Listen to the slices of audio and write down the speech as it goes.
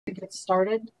to get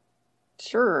started?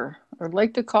 Sure. I'd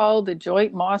like to call the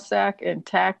joint MOSAC and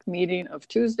TAC meeting of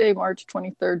Tuesday, March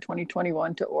 23rd,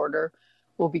 2021 to order.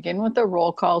 We'll begin with a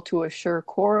roll call to assure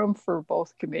quorum for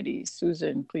both committees.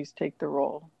 Susan, please take the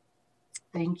roll.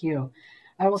 Thank you.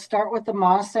 I will start with the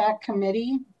MOSAC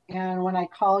committee, and when I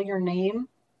call your name,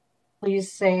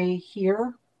 please say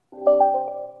here.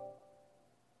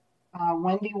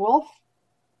 Wendy Wolf.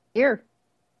 Here.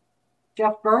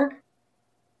 Jeff Berg.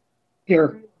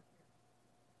 Here.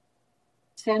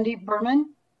 Sandeep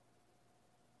Berman.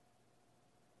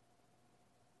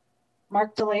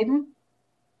 Mark DeLayden.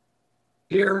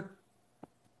 Here.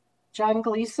 John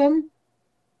Gleason.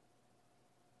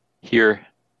 Here.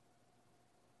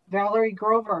 Valerie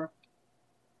Grover.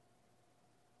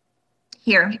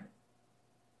 Here.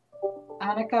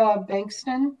 Annika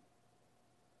Bankston.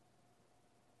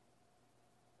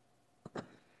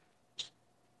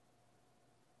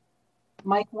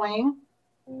 Mike Wang.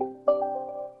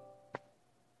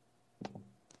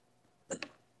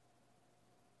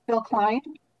 Phil Klein.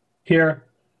 Here.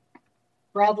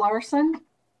 Brad Larson.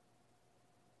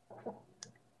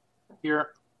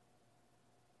 Here.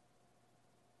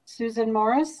 Susan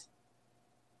Morris.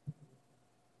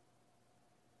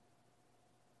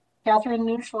 Catherine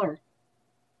Neuschler.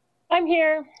 I'm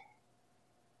here.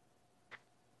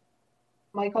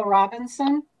 Michael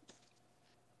Robinson.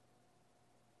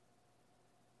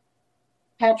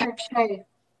 Patrick Shea.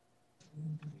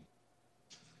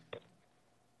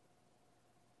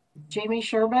 Jamie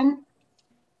Sherman.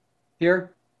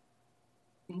 Here.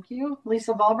 Thank you.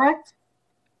 Lisa Volbrecht.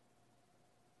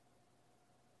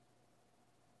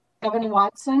 Kevin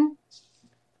Watson.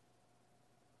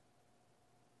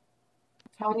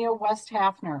 Tanya West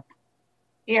Hafner.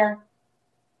 Here.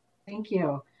 Thank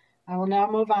you. I will now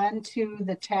move on to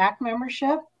the TAC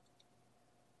membership.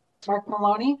 Mark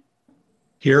Maloney.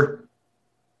 Here.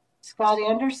 Scott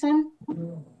Anderson.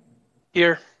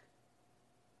 Here.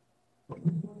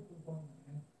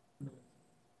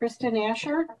 Kristen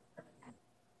Asher.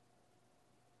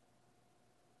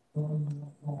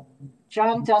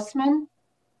 John Dussman.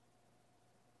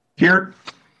 Here.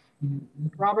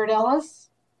 Robert Ellis.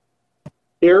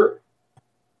 Here.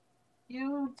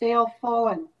 You, Dale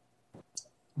Follin.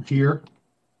 Here.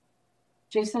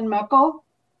 Jason Meckel.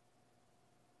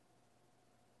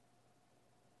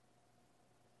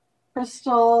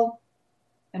 Crystal,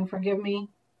 and forgive me,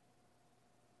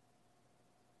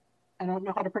 I don't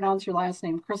know how to pronounce your last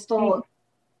name. Crystal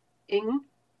Ing.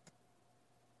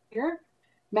 Here.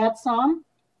 Matt Som.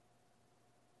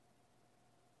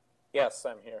 Yes,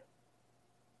 I'm here.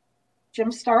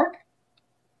 Jim Stark.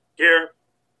 Here.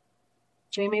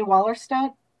 Jamie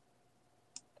Wallerstedt.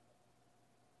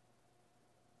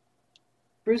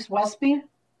 Bruce Westby.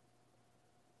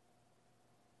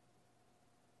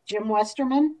 Jim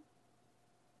Westerman.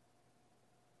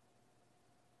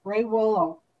 Ray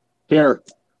Wollo. Here.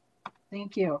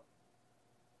 Thank you.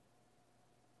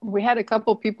 We had a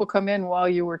couple people come in while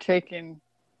you were taking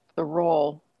the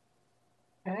roll.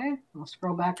 Okay, I'll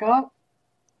scroll back up.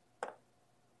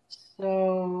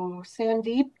 So,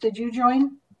 Sandeep, did you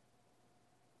join?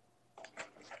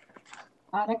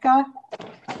 Annika?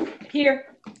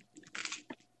 Here.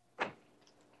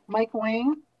 Mike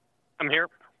Wang? I'm here.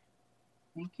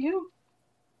 Thank you.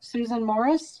 Susan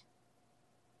Morris?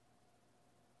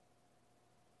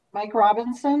 Mike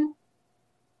Robinson?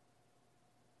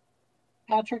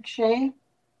 Patrick Shea?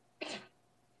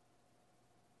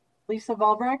 Lisa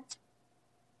Volbrecht?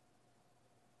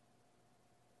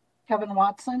 Kevin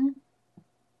Watson?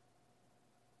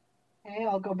 Okay,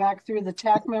 I'll go back through the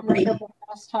TAC membership one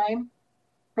last time.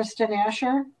 Kristen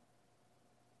Asher?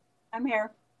 I'm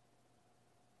here.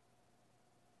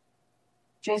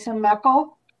 Jason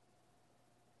Meckel?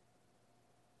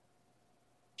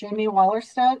 Jamie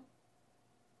Wallerstedt?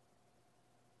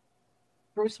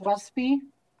 Bruce Westby?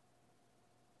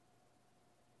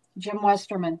 Jim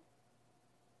Westerman.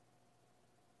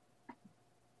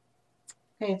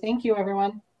 Okay, thank you,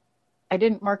 everyone. I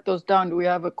didn't mark those down. Do we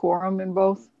have a quorum in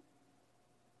both?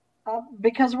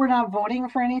 Because we're not voting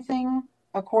for anything,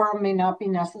 a quorum may not be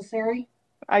necessary.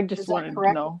 I just wanted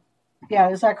to know. Yeah,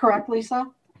 is that correct, Lisa?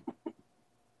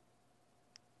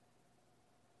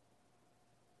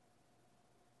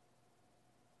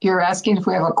 You're asking if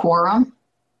we have a quorum?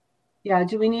 Yeah,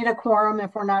 do we need a quorum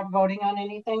if we're not voting on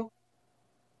anything?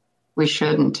 We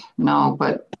shouldn't, no,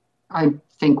 but I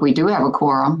think we do have a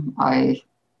quorum,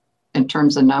 in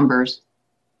terms of numbers.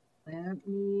 Let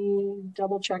me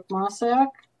double check MOSAC.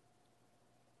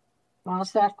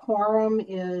 MOSAC quorum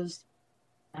is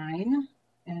 9,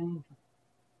 and I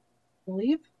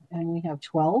believe, and we have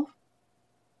 12.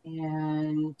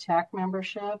 And TAC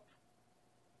membership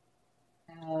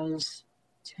has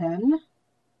 10.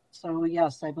 So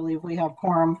yes, I believe we have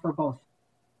quorum for both.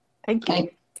 Thank you.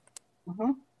 Okay.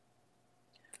 Mhm.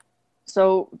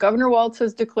 So Governor Walz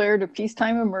has declared a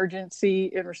peacetime emergency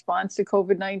in response to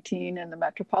COVID-19, and the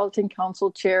Metropolitan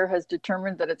Council Chair has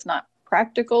determined that it's not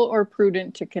practical or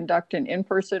prudent to conduct an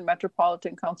in-person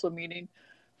Metropolitan Council meeting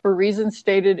for reasons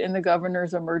stated in the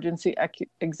Governor's emergency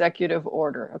executive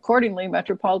order. Accordingly,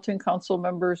 Metropolitan Council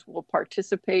members will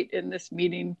participate in this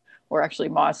meeting, or actually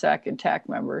MOSAC and TAC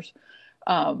members.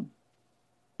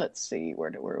 Let's see,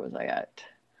 where was I at?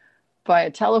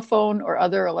 Via telephone or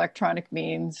other electronic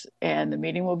means, and the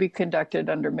meeting will be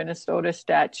conducted under Minnesota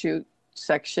statute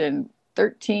section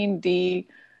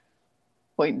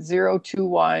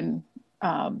 13D.021.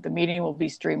 The meeting will be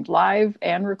streamed live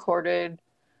and recorded.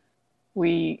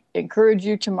 We encourage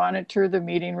you to monitor the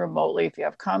meeting remotely. If you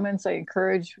have comments, I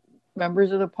encourage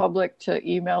members of the public to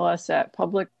email us at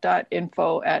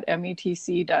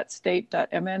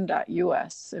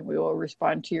public.info@metc.state.mn.us, and we will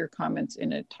respond to your comments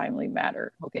in a timely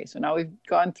manner. Okay, so now we've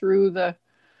gone through the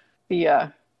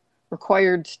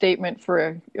required statement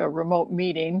for a remote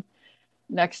meeting.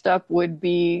 Next up would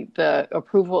be the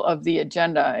approval of the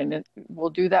agenda, and we'll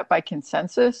do that by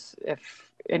consensus.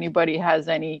 If anybody has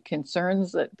any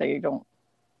concerns that they don't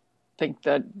think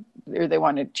that, or they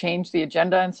want to change the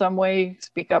agenda in some way,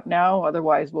 speak up now.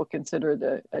 Otherwise, we'll consider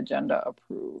the agenda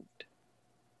approved.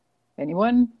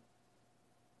 Anyone?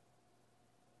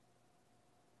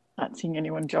 Not seeing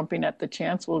anyone jumping at the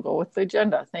chance. We'll go with the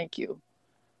agenda. Thank you.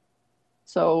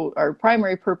 So our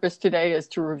primary purpose today is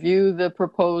to review the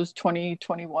proposed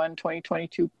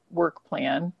 2021-2022 work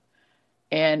plan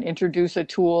and introduce a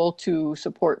tool to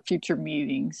support future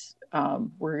meetings.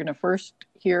 We're going to first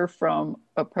hear from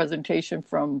a presentation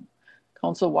from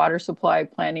Council Water Supply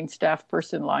Planning Staff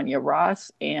Person Lanya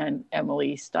Ross and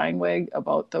Emily Steinweg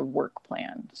about the work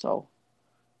plan. So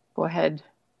go ahead,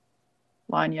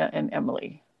 Lanya and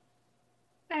Emily.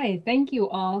 Hi, thank you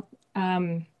all.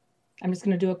 I'm just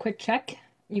going to do a quick check.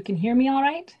 You can hear me all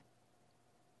right?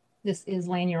 This is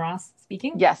Lanya Ross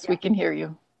speaking. Yes, we can hear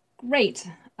you. Great.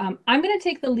 I'm going to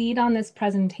take the lead on this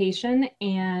presentation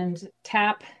and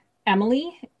tap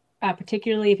Emily,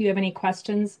 particularly if you have any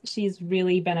questions. She's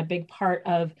really been a big part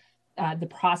of the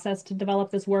process to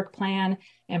develop this work plan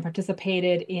and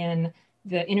participated in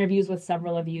the interviews with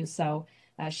several of you. So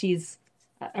she's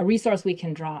a resource we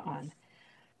can draw on.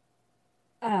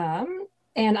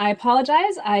 And I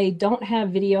apologize, I don't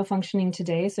have video functioning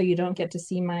today, so you don't get to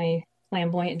see my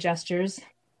flamboyant gestures,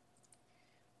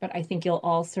 but I think you'll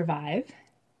all survive.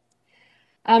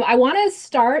 I want to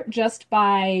start just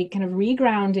by kind of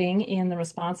regrounding in the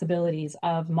responsibilities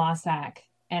of MOSAC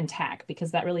and TAC,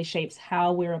 because that really shapes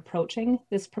how we're approaching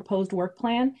this proposed work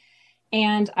plan.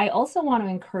 And I also want to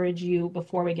encourage you,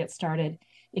 before we get started,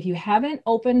 if you haven't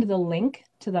opened the link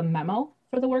to the memo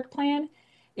for the work plan,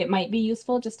 it might be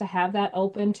useful just to have that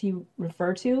open to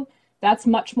refer to. That's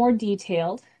much more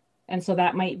detailed, and so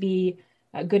that might be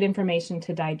good information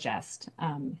to digest.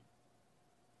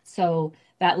 So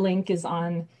that link is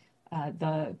on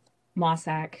the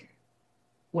MOSAC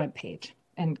webpage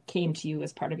and came to you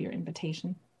as part of your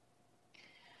invitation.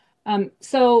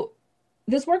 So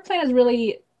this work plan is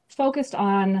really focused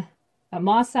on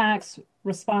MOSAC's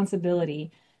responsibility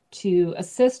to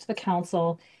assist the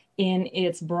council in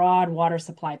its broad water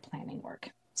supply planning work.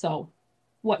 So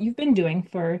what you've been doing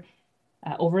for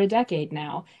over a decade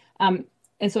now. And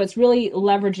so it's really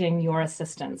leveraging your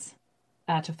assistance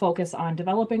to focus on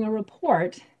developing a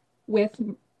report with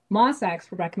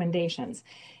MOSAC's recommendations.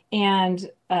 And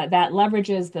that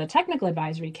leverages the Technical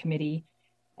Advisory Committee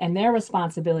and their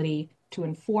responsibility to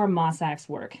inform MOSAC's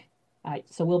work.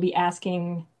 So we'll be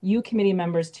asking you committee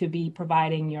members to be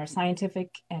providing your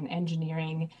scientific and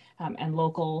engineering and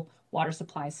local water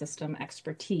supply system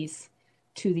expertise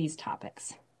to these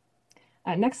topics.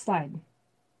 Next slide.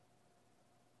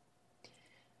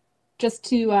 Just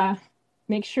to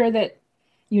make sure that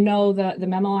you know the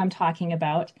memo I'm talking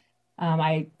about,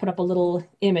 I put up a little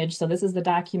image. So this is the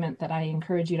document that I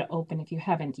encourage you to open if you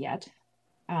haven't yet.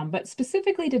 But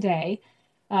specifically today,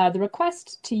 the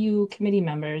request to you committee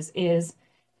members is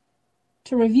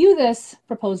to review this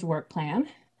proposed work plan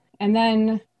and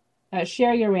then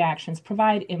share your reactions,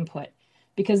 provide input,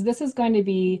 because this is going to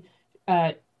be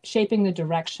shaping the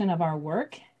direction of our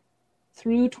work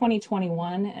through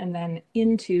 2021 and then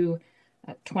into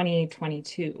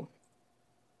 2022.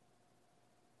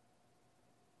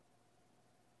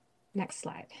 Next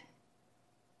slide.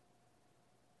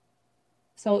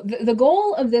 So the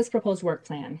goal of this proposed work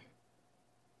plan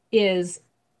is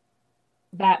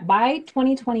that by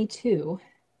 2022,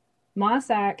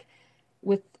 MOSAC,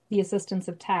 with the assistance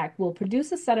of TAC, will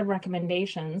produce a set of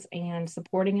recommendations and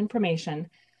supporting information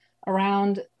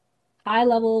around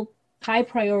high-level,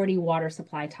 high-priority water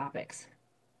supply topics,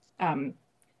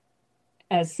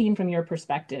 as seen from your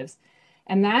perspectives.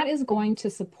 And that is going to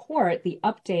support the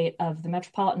update of the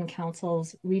Metropolitan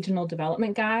Council's Regional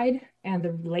Development Guide and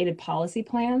the related policy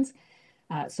plans.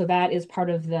 So that is part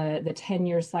of the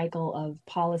 10-year cycle of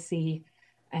policy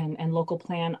and local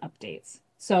plan updates.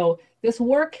 So this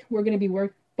work we're going to be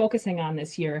focusing on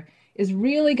this year is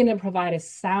really going to provide a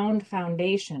sound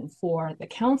foundation for the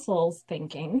council's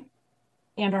thinking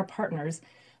and our partners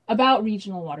about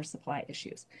regional water supply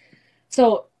issues.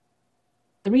 So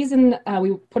the reason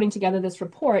we're putting together this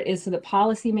report is so that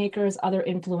policymakers, other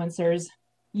influencers,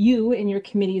 you in your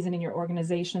committees and in your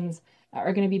organizations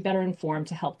are going to be better informed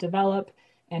to help develop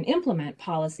and implement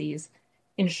policies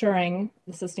ensuring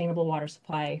the sustainable water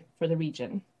supply for the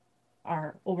region,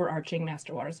 our overarching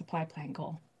master water supply plan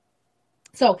goal.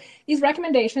 So these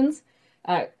recommendations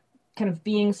kind of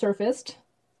being surfaced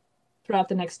throughout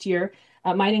the next year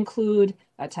might include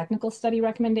technical study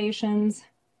recommendations,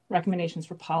 recommendations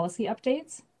for policy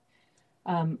updates,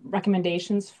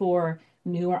 recommendations for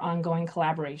new or ongoing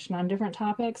collaboration on different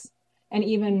topics, and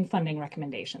even funding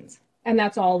recommendations. And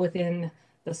that's all within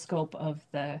the scope of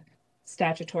the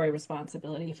statutory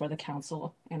responsibility for the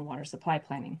council and water supply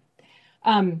planning.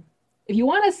 If you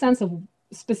want a sense of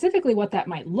specifically what that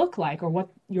might look like or what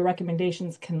your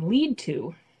recommendations can lead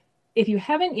to, if you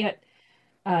haven't yet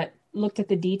looked at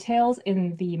the details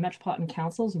in the Metropolitan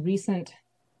Council's recent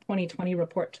 2020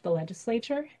 report to the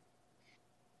legislature,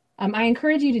 I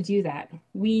encourage you to do that.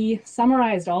 We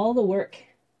summarized all the work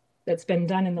that's been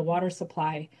done in the water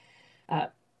supply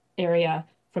area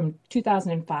from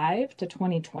 2005 to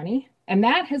 2020, and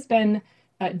that has been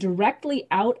directly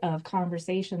out of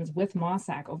conversations with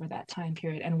MOSAC over that time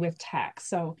period and with TAC.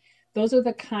 So those are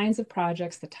the kinds of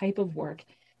projects, the type of work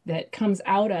that comes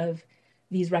out of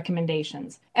these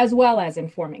recommendations, as well as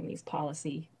informing these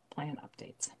policy plan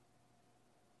updates.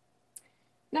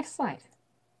 Next slide.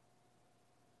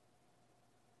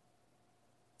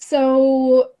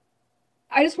 So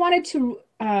I just wanted to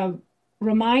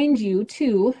remind you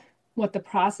too what the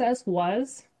process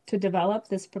was to develop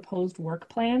this proposed work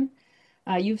plan.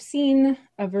 You've seen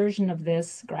a version of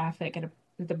this graphic at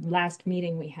the last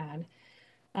meeting we had,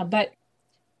 but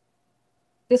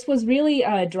this was really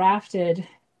drafted,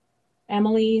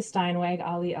 Emily Steinweg,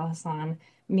 Ali El-Hassan,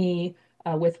 me,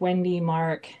 with Wendy,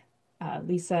 Mark,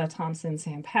 Lisa Thompson,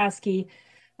 Sam Paskey,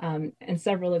 and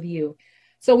several of you.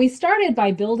 So we started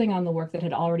by building on the work that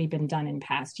had already been done in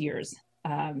past years.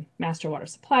 Master Water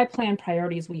Supply Plan,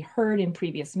 priorities we heard in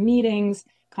previous meetings,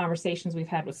 conversations we've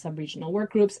had with sub-regional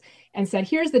work groups, and said,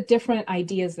 here's the different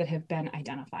ideas that have been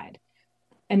identified.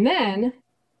 And then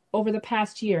over the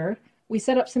past year, we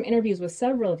set up some interviews with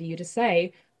several of you to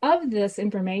say, of this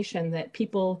information that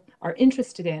people are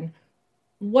interested in,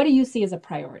 what do you see as a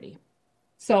priority?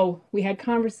 So we had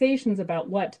conversations about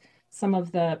what some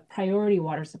of the priority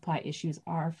water supply issues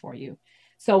are for you.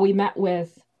 So we met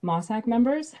with MOSAC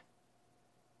members,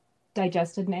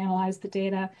 digested and analyzed the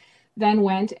data, then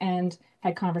went and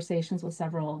had conversations with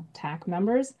several TAC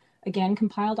members, again,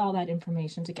 compiled all that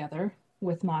information together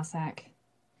with MOSAC,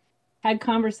 had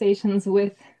conversations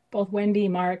with both Wendy,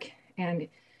 Mark, and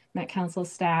Met Council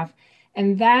staff,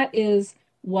 and that is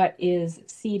what is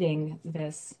seeding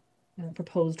this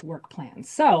proposed work plan.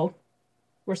 So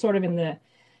we're sort of in the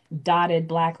dotted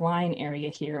black line area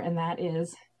here, and that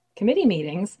is committee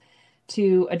meetings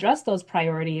to address those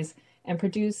priorities and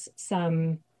produce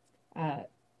some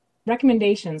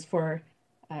recommendations for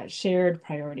shared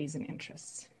priorities and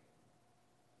interests.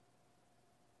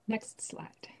 Next slide.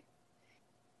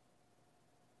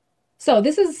 So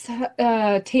this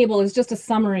table is just a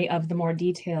summary of the more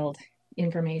detailed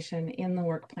information in the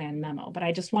work plan memo, but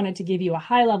I just wanted to give you a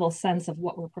high-level sense of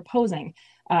what we're proposing.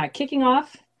 Kicking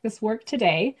off this work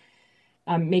today,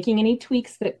 making any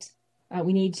tweaks that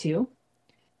we need to,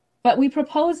 but we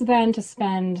propose then to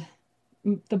spend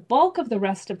the bulk of the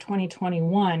rest of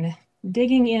 2021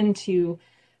 digging into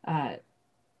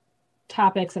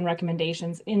topics and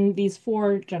recommendations in these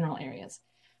 4 general areas.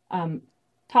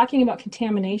 Talking about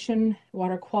contamination,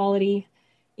 water quality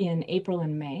in April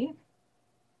and May.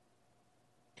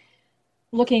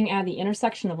 Looking at the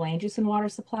intersection of land use and water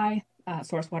supply,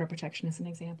 source water protection is an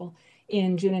example,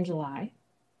 in June and July.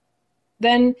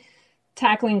 Then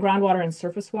tackling groundwater and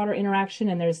surface water interaction,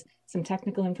 and there's some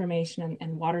technical information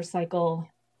and water cycle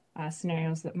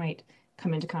scenarios that might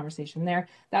come into conversation there.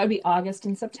 That would be August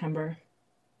and September.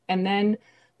 And then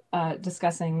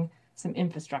discussing some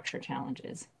infrastructure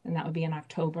challenges, and that would be in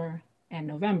October and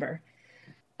November.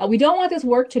 We don't want this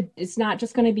work it's not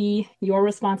just going to be your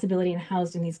responsibility and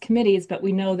housed in these committees, but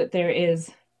we know that there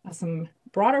is some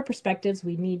broader perspectives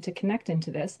we need to connect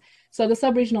into this. So the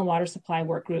sub-regional water supply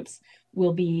work groups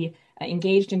will be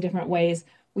engaged in different ways.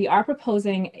 We are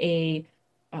proposing a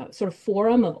sort of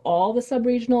forum of all the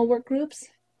sub-regional work groups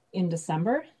in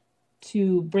December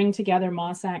to bring together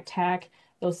MOSAC, TAC,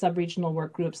 those sub-regional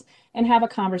work groups, and have a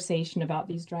conversation about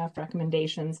these draft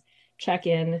recommendations, check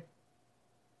in,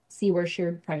 see where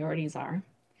shared priorities are.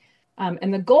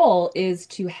 And the goal is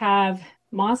to have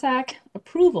MOSAC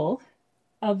approval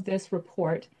of this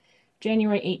report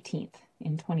January 18th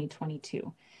in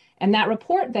 2022. And that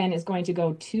report then is going to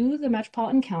go to the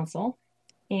Metropolitan Council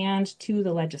and to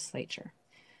the legislature.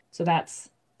 So that's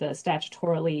the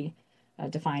statutorily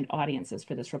defined audiences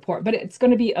for this report. But it's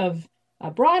going to be of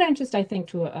a broad interest, I think,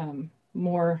 to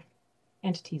more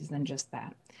entities than just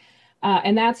that.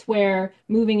 And that's where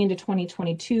moving into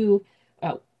 2022,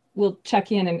 we'll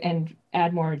check in and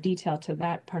add more detail to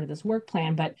that part of this work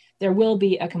plan, but there will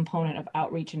be a component of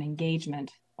outreach and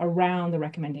engagement around the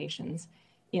recommendations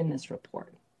in this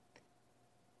report.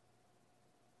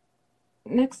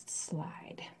 Next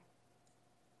slide.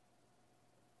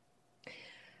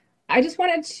 I just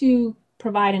wanted to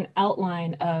provide an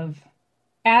outline of,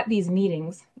 at these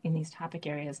meetings in these topic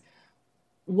areas,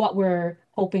 what we're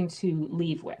hoping to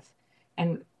leave with.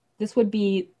 And this would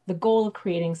be the goal of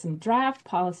creating some draft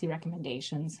policy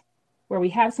recommendations where we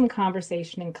have some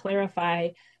conversation and clarify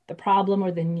the problem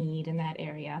or the need in that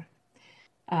area.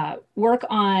 Work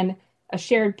on a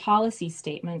shared policy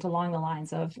statement along the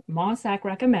lines of MOSAC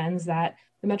recommends that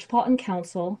the Metropolitan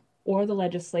Council or the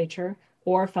legislature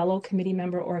or fellow committee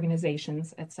member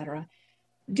organizations, et cetera,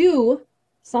 do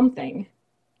something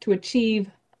to achieve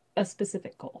a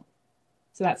specific goal.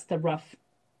 So that's the rough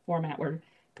format we're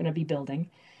going to be building.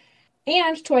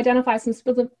 And to identify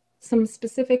some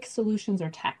specific solutions or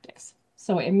tactics.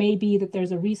 So it may be that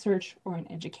there's a research or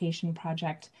an education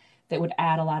project that would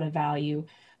add a lot of value.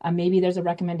 Maybe there's a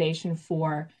recommendation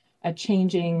for a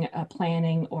changing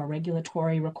planning or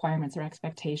regulatory requirements or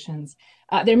expectations.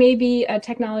 There may be a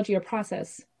technology or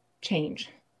process change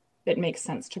that makes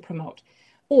sense to promote,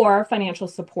 or financial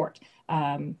support.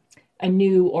 A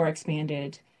new or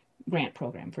expanded grant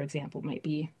program, for example, might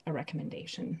be a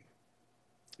recommendation.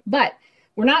 But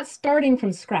we're not starting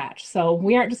from scratch. So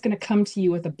we aren't just going to come to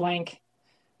you with a blank,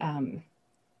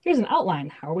 here's an outline.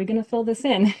 How are we going to fill this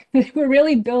in? We're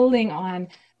really building on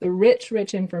the rich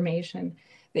information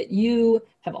that you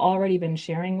have already been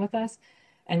sharing with us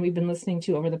and we've been listening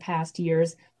to over the past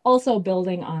years, also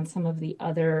building on some of the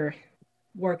other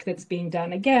work that's being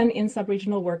done, again, in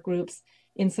sub-regional work groups,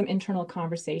 in some internal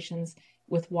conversations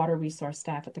with water resource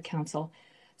staff at the council.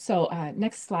 So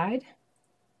next slide.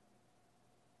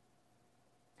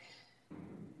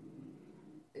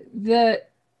 The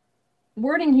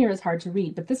wording here is hard to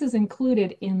read, but this is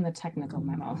included in the technical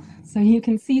memo. So you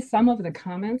can see some of the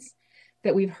comments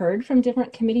that we've heard from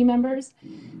different committee members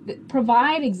that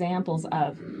provide examples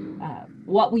of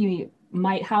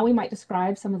how we might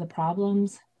describe some of the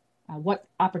problems, what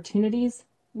opportunities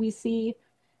we see,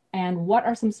 and what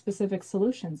are some specific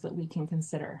solutions that we can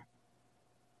consider.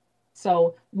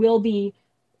 So we'll be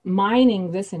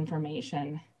mining this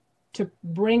information to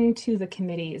bring to the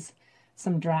committees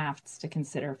some drafts to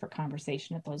consider for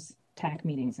conversation at those TAC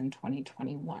meetings in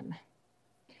 2021.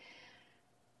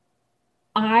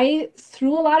 I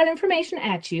threw a lot of information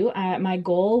at you. My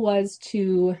goal was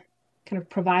to kind of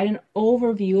provide an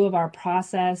overview of our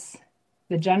process,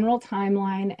 the general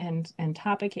timeline and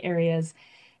topic areas.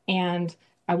 And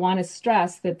I want to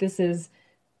stress that this is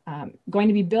going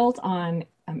to be built on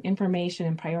information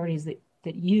and priorities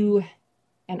that you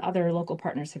and other local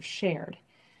partners have shared.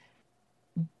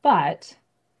 But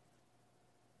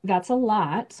that's a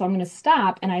lot. So I'm going to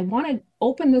stop and I want to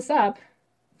open this up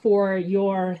for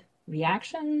your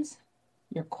reactions,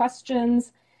 your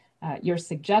questions, your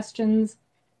suggestions,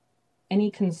 any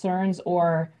concerns,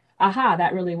 or aha,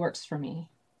 that really works for me.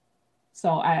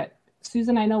 So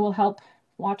Susan, I know will help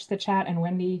watch the chat, and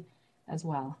Wendy as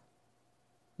well.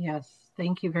 Yes,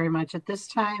 thank you very much. At this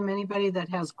time, anybody that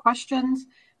has questions,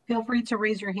 feel free to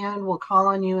raise your hand. We'll call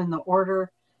on you in the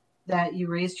order that you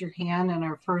raised your hand. And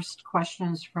our first question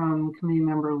is from Committee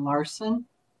Member Larson.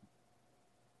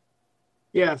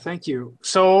 Yeah, thank you.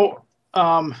 So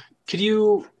could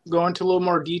you go into a little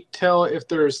more detail if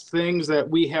there's things that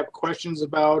we have questions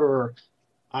about or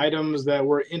items that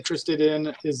we're interested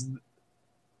in?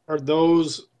 Are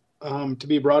those to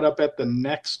be brought up at the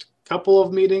next couple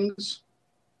of meetings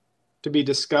to be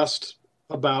discussed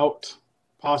about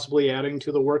possibly adding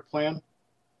to the work plan?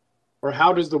 or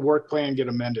how does the work plan get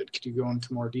amended? Could you go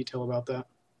into more detail about that?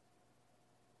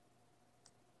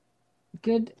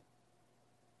 Good.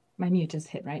 My mute just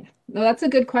hit, right? No, that's a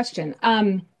good question.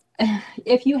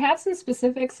 If you have some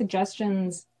specific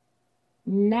suggestions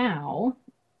now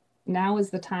is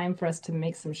the time for us to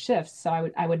make some shifts. So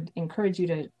I would encourage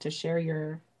you to share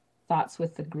your thoughts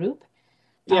with the group.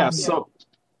 Yeah, so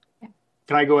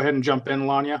can I go ahead and jump in,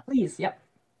 Lanya? Please, yep.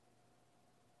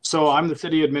 So I'm the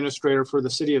city administrator for the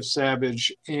city of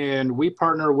Savage, and we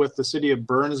partner with the city of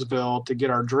Burnsville to get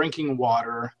our drinking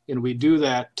water, and we do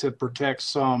that to protect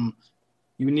some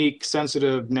unique,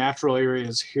 sensitive natural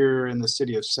areas here in the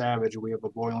city of Savage. We have a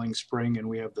boiling spring and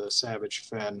we have the Savage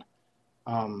Fen.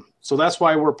 So that's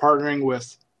why we're partnering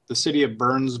with the city of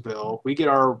Burnsville. We get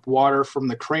our water from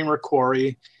the Kramer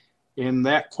Quarry, and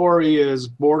that quarry is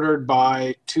bordered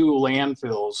by 2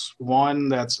 landfills, one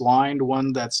that's lined,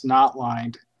 one that's not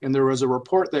lined. And there was a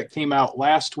report that came out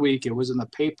last week, it was in the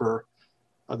paper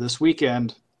this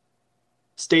weekend,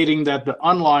 stating that the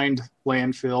unlined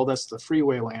landfill, that's the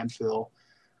freeway landfill,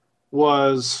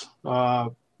 was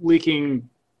leaking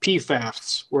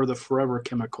PFAS, or the forever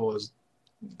chemical, as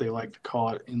they like to call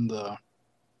it in the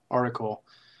article.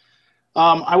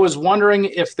 I was wondering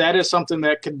if that is something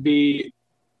that could be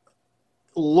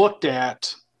looked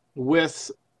at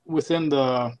within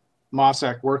the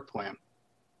MOSAC work plan.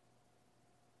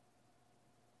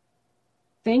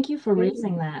 Thank you for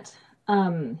raising that.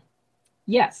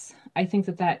 Yes, I think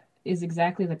that is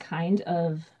exactly the kind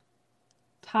of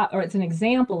or it's an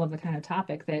example of the kind of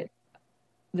topic that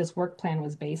this work plan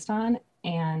was based on.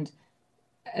 And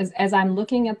as I'm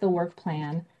looking at the work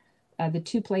plan, the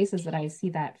 2 places that I see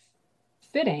that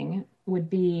fitting would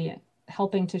be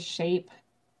helping to shape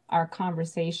our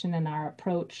conversation and our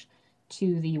approach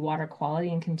to the water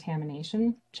quality and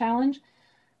contamination challenge.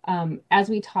 As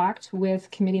we talked with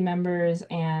committee members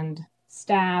and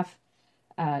staff,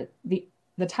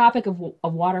 the topic of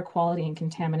water quality and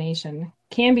contamination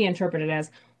can be interpreted as,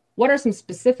 what are some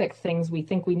specific things we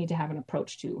think we need to have an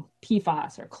approach to?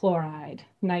 PFAS or chloride,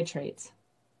 nitrates.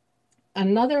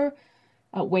 Another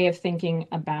way of thinking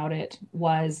about it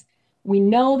was, we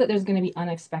know that there's going to be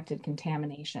unexpected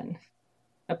contamination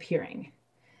appearing.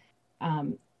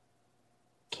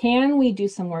 Can we do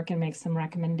some work and make some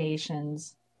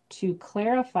recommendations to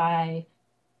clarify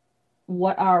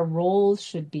what our roles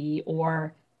should be,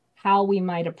 or how we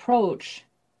might approach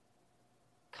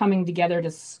coming together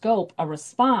to scope a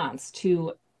response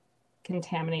to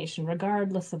contamination,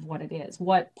 regardless of what it is?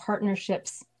 What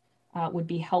partnerships would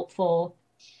be helpful?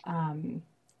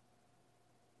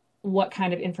 What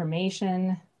kind of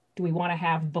information do we want to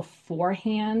have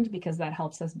beforehand, because that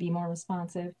helps us be more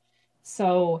responsive?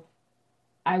 So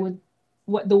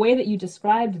the way that you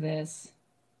described this,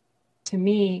 to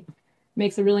me,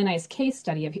 makes a really nice case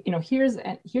study of, here's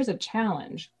a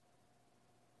challenge.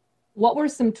 What were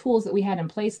some tools that we had in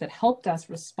place that helped us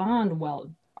respond well,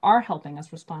 are helping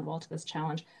us respond well to this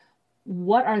challenge?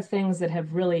 What are things that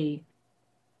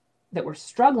we're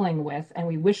struggling with and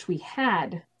we wish we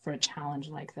had for a challenge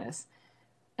like this?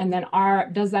 And then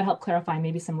does that help clarify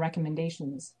maybe some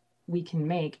recommendations we can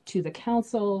make to the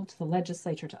council, to the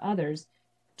legislature, to others,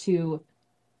 to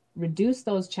reduce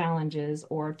those challenges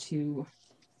or to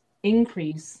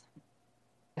increase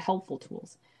the helpful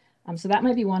tools? So that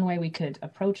might be one way we could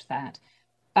approach that.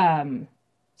 So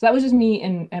that was just me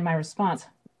and my response.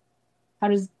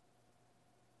 Well,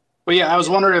 yeah, I was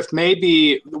wondering if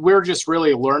maybe we're just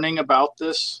really learning about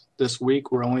this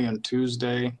week. We're only on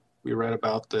Tuesday. We read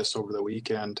about this over the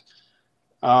weekend.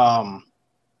 I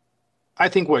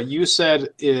think what you said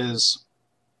is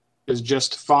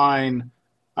just fine.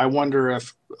 I wonder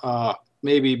if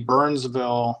maybe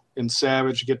Burnsville and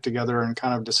Savage get together and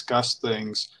kind of discuss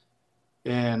things.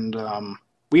 And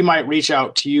we might reach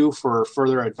out to you for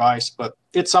further advice, but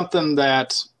it's something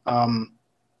that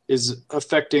is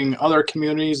affecting other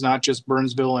communities, not just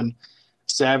Burnsville and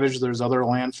Savage. There's other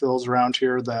landfills around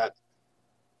here that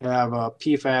have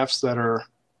PFAS that are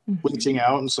leaching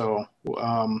out. And so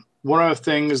one of the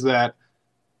things that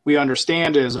we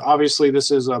understand is, obviously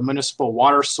this is a municipal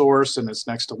water source and it's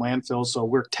next to landfills. So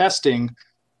we're testing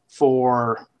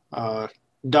for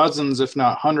dozens, if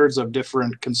not hundreds, of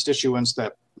different constituents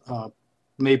that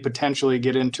may potentially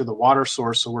get into the water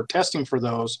source. So we're testing for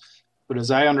those. But as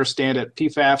I understand it,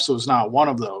 PFAS was not one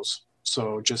of those.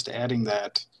 So just adding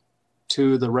that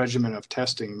to the regimen of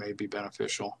testing may be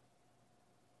beneficial.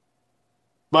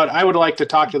 But I would like to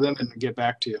talk to them and get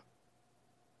back to you.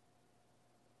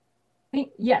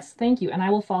 Yes, thank you. And I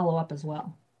will follow up as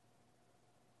well.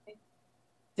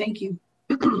 Thank you.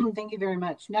 Thank you very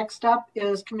much. Next up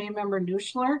is Committee Member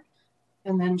Nuschler,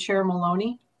 and then Chair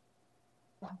Maloney.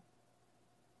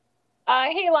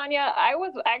 Hey, Lanya, I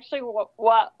was actually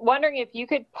wondering if you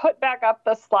could put back up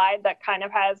the slide that kind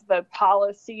of has the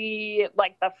policy,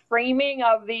 like the framing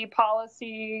of the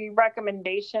policy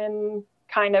recommendation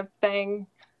kind of thing.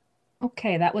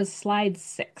 Okay, that was slide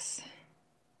 6.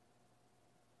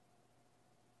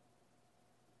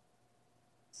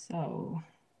 So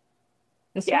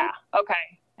this one? Yeah,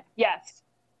 okay. Yes.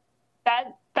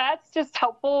 That's just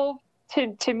helpful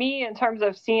to me in terms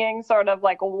of seeing sort of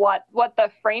like what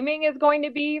the framing is going to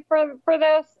be for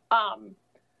this.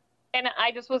 And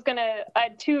I just was gonna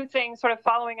add 2 things sort of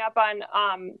following up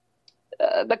on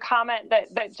the comment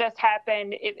that just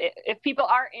happened. If people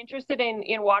are interested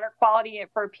in water quality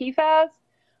for PFAS,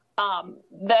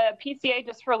 the PCA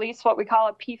just released what we call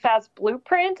a PFAS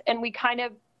blueprint, and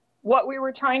what we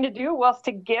were trying to do was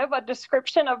to give a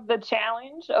description of the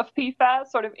challenge of PFAS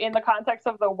sort of in the context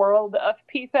of the world of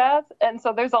PFAS. And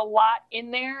so there's a lot in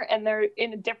there, and they're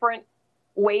in different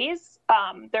ways.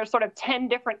 There's sort of 10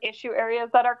 different issue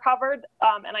areas that are covered.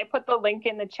 And I put the link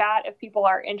in the chat if people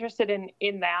are interested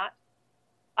in that.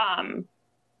 And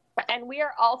we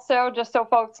are also, just so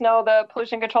folks know, the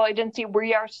Pollution Control Agency,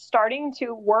 we are starting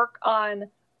to work on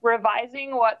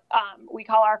revising what we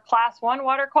call our Class 1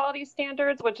 water quality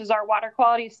standards, which is our water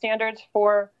quality standards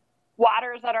for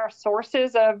waters that are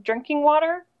sources of drinking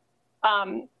water.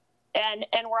 And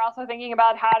we're also thinking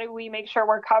about how do we make sure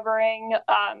we're covering,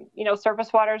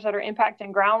 surface waters that are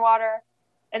impacting groundwater.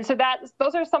 And so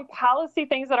those are some policy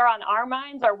things that are on our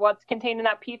minds, are what's contained in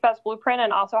that PFAS blueprint,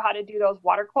 and also how to do those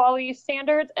water quality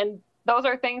standards. And those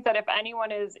are things that if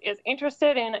anyone is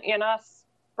interested in us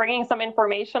bringing some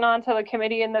information onto the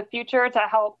committee in the future to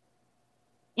help,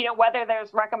 whether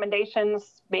there's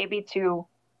recommendations maybe to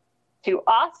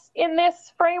us in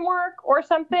this framework or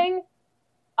something,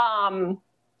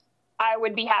 I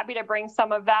would be happy to bring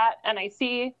some of that. And I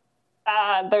see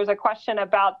there's a question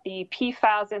about the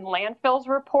PFAS in landfills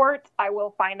report. I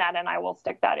will find that and I will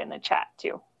stick that in the chat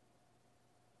too.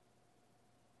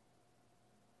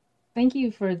 Thank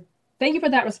you for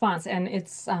that response. And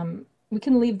it's we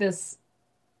can leave this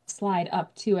slide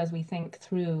up too as we think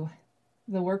through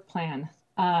the work plan.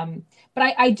 But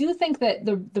I do think that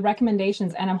the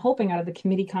recommendations, and I'm hoping out of the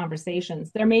committee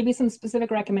conversations, there may be some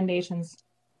specific recommendations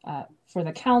for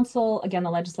the council, again, the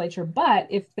legislature, but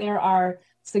if there are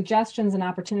suggestions and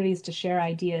opportunities to share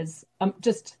ideas,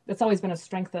 that's always been a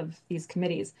strength of these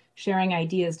committees, sharing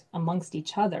ideas amongst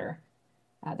each other.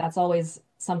 That's always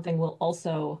something will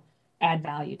also add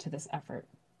value to this effort.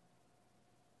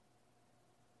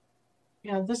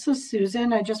 Yeah, this is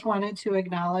Susan. I just wanted to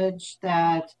acknowledge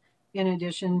that in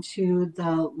addition to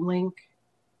the link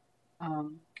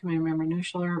Committee Member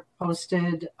Nuschler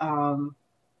posted,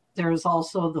 there's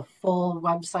also the full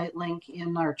website link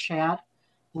in our chat.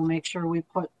 We'll make sure we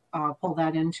pull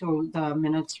that into the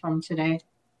minutes from today.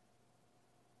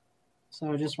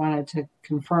 So I just wanted to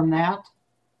confirm that.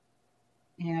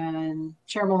 And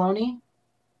Chair Maloney,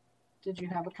 did you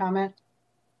have a comment?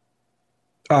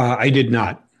 I did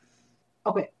not.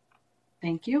 Okay,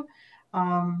 thank you.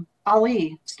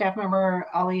 Ali, Staff Member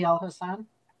Ali Al-Hassan,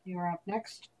 you're up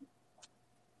next.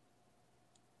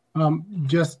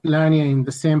 Just Lania, in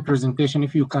the same presentation,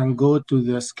 if you can go to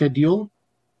the schedule,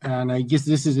 and I guess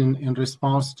this is in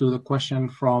response to the question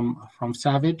from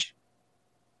Savage.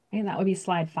 Okay, that would be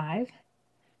slide 5.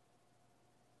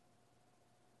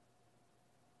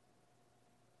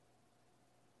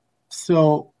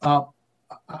 So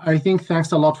I think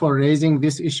thanks a lot for raising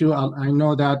this issue. I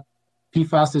know that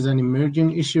PFAS is an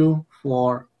emerging issue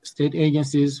for state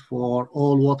agencies, for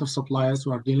all water suppliers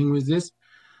who are dealing with this.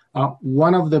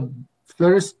 One of the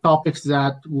first topics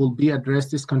that will be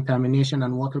addressed is contamination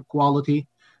and water quality.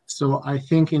 So I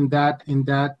think in that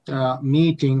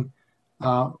meeting,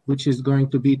 which is going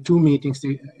to be 2 meetings,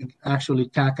 actually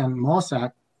TAC and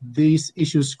MOSAC, these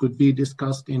issues could be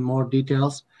discussed in more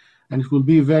details. And it will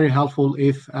be very helpful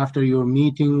if after your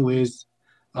meeting with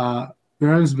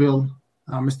Burnsville,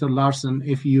 Mr. Larson,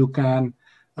 if you can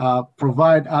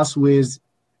provide us with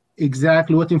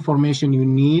exactly what information you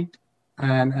need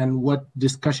and what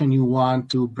discussion you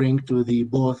want to bring to the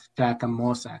both TAC and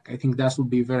MOSAC. I think that would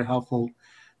be very helpful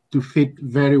to fit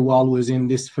very well within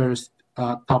this first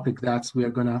topic that we are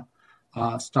going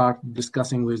to start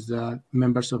discussing with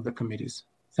members of the committees.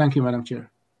 Thank you, Madam Chair.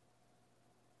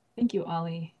 Thank you,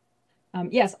 Ali.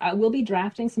 Yes, I will be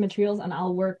drafting some materials, and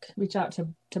I'll reach out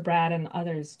to Brad and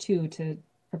others too to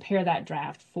prepare that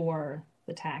draft for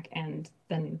the TAC and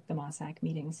then the MOSAC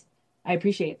meetings. I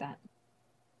appreciate that.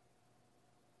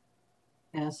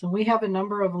 Yeah, so we have a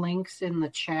number of links in the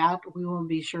chat. We will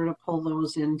be sure to pull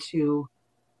those into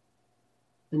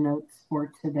the notes for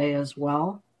today as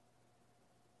well.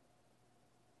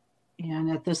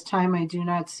 And at this time, I do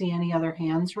not see any other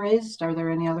hands raised. Are there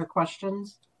any other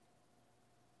questions?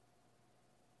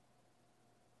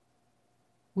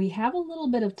 We have a little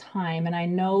bit of time, and I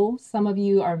know some of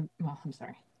you are, well, I'm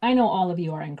sorry. I know all of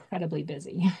you are incredibly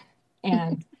busy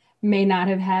and may not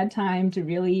have had time to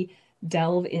really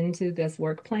delve into this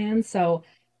work plan. So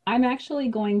I'm actually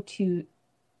going to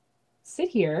sit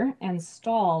here and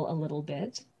stall a little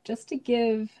bit just to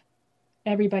give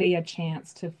everybody a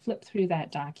chance to flip through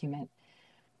that document.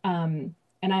 And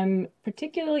I'm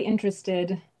particularly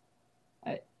interested,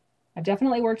 I've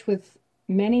definitely worked with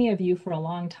many of you for a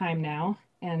long time now,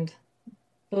 and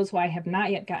those who I have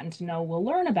not yet gotten to know will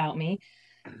learn about me,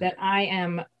 that I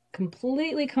am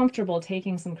completely comfortable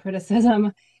taking some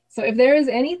criticism. So if there is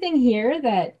anything here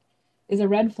that is a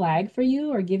red flag for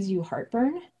you or gives you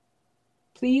heartburn,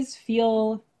 please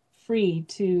feel free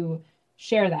to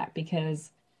share that,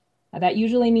 because that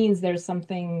usually means there's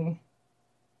something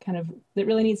kind of that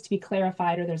really needs to be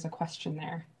clarified, or there's a question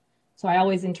there. So I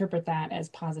always interpret that as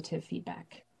positive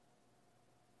feedback.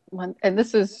 And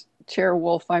this is Chair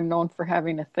Wolf. I'm known for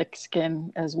having a thick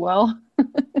skin as well.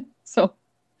 So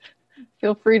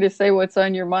feel free to say what's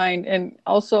on your mind. And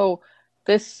also,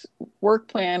 this work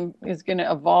plan is going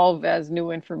to evolve as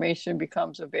new information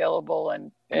becomes available.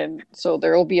 And so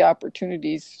there will be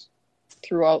opportunities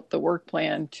throughout the work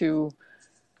plan to,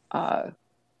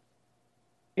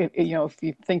 if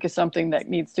you think of something that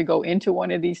needs to go into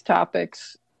one of these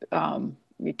topics,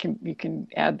 you can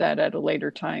add that at a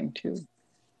later time too.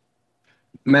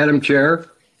 Madam Chair?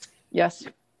 Yes.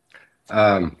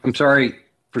 I'm sorry.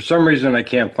 For some reason, I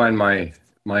can't find my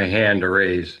hand to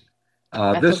raise.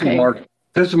 This okay.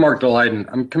 is Mark Delyden.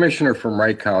 I'm commissioner from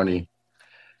Wright County.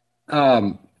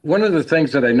 One of the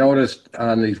things that I noticed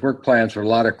on these work plans for a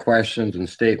lot of questions and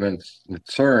statements and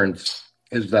concerns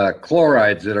is the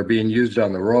chlorides that are being used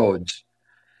on the roads.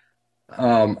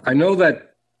 I know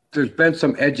that there's been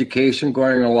some education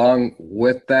going along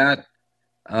with that.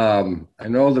 I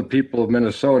know the people of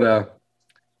Minnesota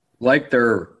like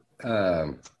their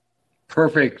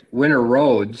perfect winter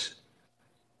roads.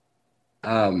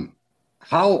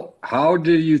 How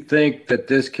do you think that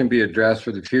this can be addressed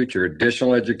for the future?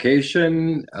 Additional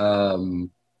education,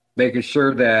 making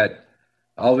sure that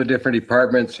all the different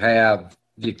departments have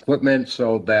the equipment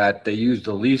so that they use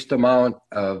the least amount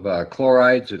of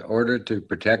chlorides in order to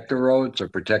protect the roads, or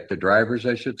protect the drivers,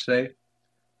 I should say.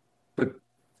 But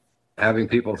having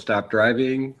people stop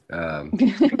driving. And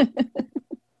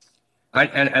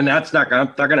that's not going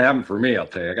to happen for me, I'll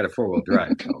tell you. I got a 4-wheel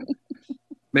drive. So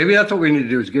maybe that's what we need to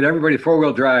do, is get everybody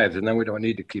 4-wheel drives, and then we don't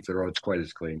need to keep the roads quite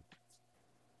as clean.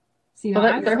 See,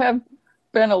 well, there have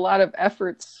been a lot of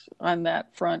efforts on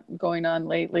that front going on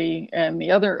lately. And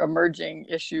the other emerging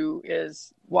issue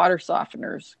is water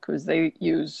softeners, because they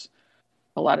use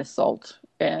a lot of salt.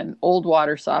 And old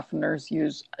water softeners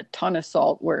use a ton of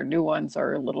salt, where new ones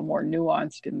are a little more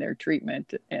nuanced in their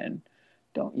treatment and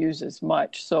don't use as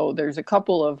much. So there's a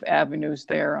couple of avenues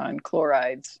there on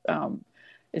chlorides.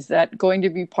 Is that going to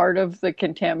be part of the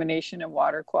contamination and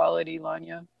water quality,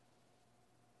 Lanya?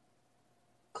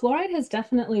 Chloride has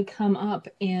definitely come up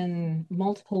in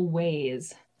multiple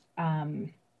ways.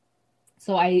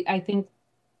 So I think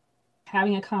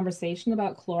having a conversation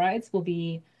about chlorides will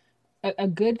be a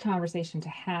good conversation to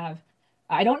have.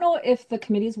 I don't know if the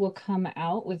committees will come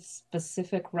out with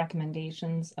specific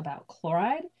recommendations about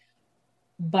chloride,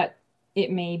 but it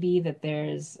may be that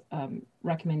there's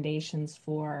recommendations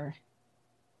for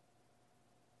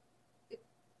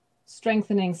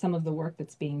strengthening some of the work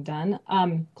that's being done.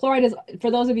 Chloride is, for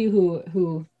those of you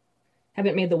who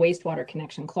haven't made the wastewater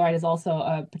connection, chloride is also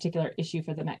a particular issue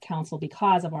for the Met Council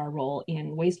because of our role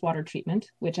in wastewater treatment,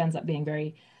 which ends up being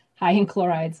very high in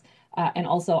chlorides, and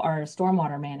also our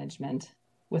stormwater management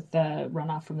with the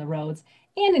runoff from the roads,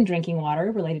 and in drinking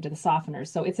water related to the softeners.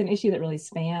 So it's an issue that really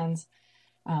spans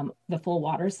the full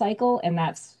water cycle, and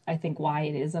that's, I think, why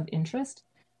it is of interest.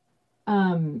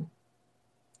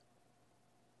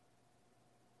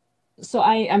 So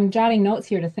I'm jotting notes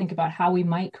here to think about how we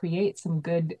might create some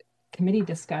good committee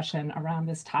discussion around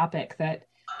this topic that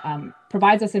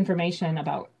provides us information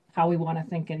about how we want to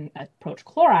think and approach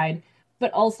chloride,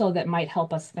 but also that might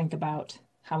help us think about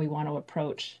how we want to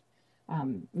approach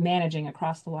managing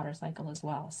across the water cycle as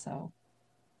well. So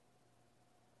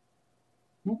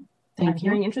I'm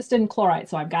hearing interest in chloride,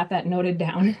 so I've got that noted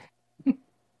down.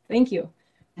 Thank you.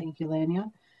 Thank you,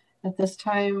 Lanya. At this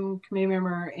time, Committee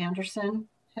Member Anderson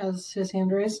has his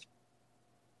hand raised.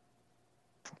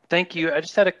 Thank you. I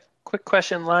just had a quick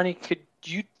question, Lonnie. Could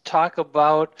you talk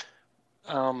about,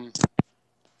 and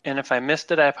if I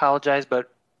missed it, I apologize,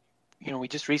 but we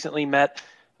just recently met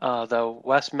the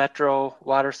West Metro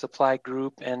Water Supply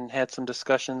Group and had some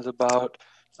discussions about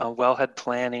wellhead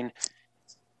planning.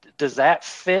 Does that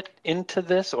fit into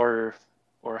this, or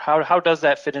how does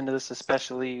that fit into this,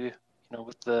 especially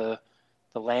with the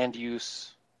land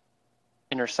use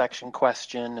intersection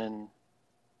question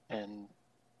and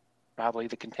probably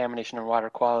the contamination and water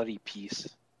quality piece?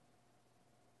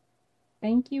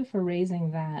 Thank you for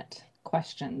raising that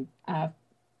question.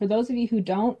 For those of you who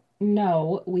don't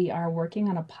know, we are working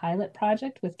on a pilot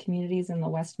project with communities in the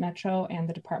West Metro and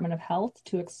the Department of Health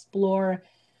to explore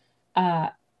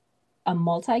a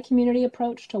multi-community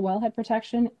approach to wellhead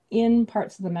protection in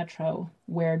parts of the metro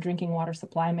where drinking water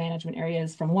supply management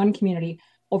areas from one community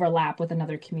overlap with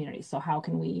another community. So how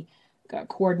can we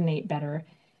coordinate better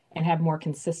and have more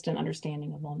consistent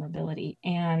understanding of vulnerability?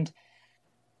 And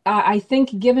I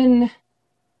think given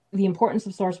the importance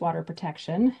of source water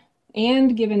protection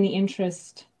and given the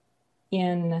interest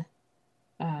in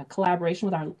collaboration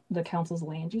with the council's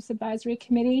land use advisory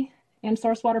committee and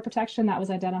source water protection, that was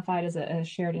identified as a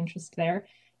shared interest there.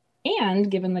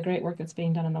 And given the great work that's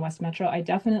being done in the West Metro, I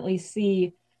definitely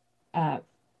see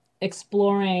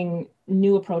exploring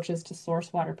new approaches to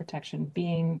source water protection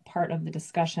being part of the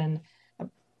discussion.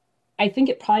 I think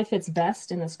it probably fits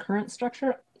best in this current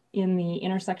structure in the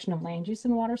intersection of land use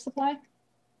and water supply.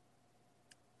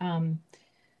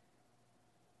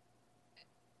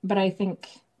 But I think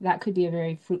that could be a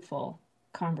very fruitful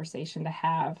conversation to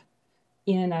have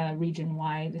in a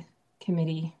region-wide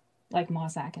committee like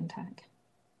MOSAC and TAC.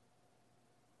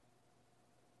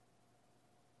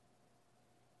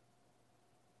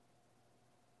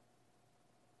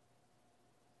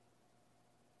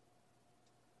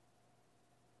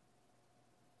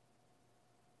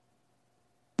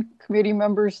 Committee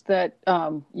members that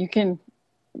you can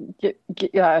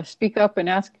speak up and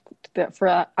ask that for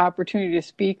opportunity to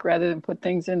speak rather than put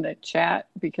things in the chat,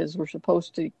 because we're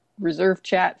supposed to reserve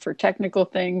chat for technical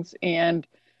things and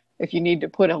if you need to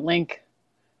put a link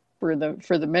for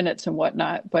the minutes and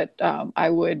whatnot. But I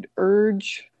would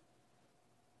urge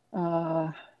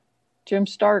Jim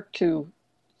Stark to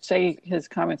say his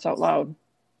comments out loud.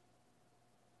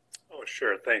 Oh,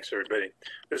 sure. Thanks, everybody.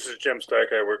 This is Jim Stark.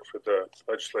 I work for the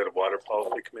Legislative Water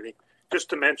Policy Committee. Just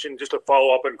to mention, just to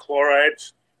follow up on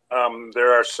chlorides,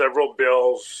 there are several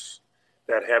bills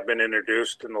that have been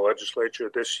introduced in the legislature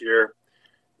this year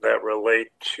that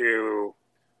relate to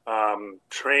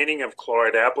training of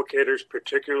chloride applicators,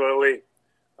 particularly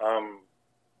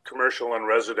commercial and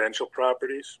residential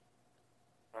properties.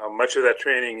 Much of that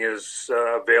training is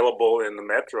available in the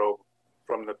metro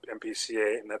from the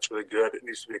MPCA, and that's really good. It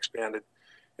needs to be expanded.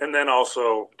 And then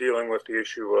also dealing with the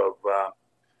issue of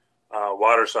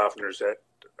water softeners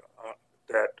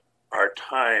that are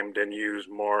timed and use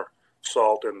more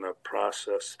salt in the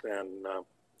process than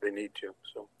they need to.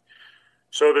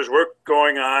 So there's work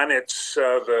going on. It's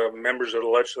the members of the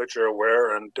legislature are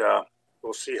aware, and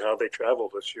we'll see how they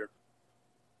travel this year.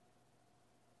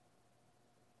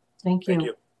 Thank you. Thank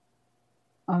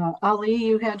you. Ali,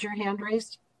 you had your hand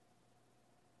raised.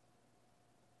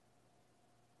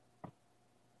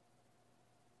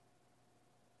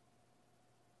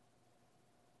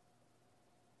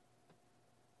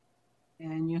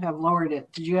 And you have lowered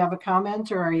it. Did you have a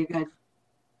comment or are you good?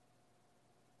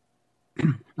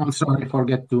 I'm sorry, I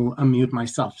forget to unmute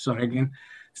myself. Sorry again.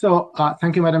 So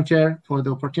thank you, Madam Chair, for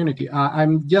the opportunity.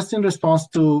 I'm just in response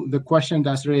to the question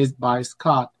that's raised by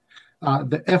Scott.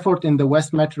 The effort in the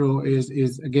West Metro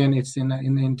is again, it's in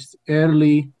its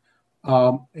early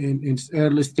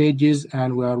stages,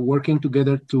 and we are working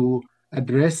together to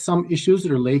address some issues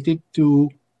related to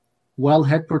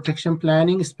wellhead protection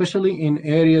planning, especially in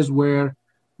areas where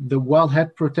the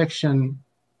wellhead protection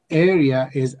area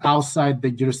is outside the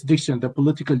jurisdiction, the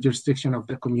political jurisdiction of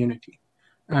the community.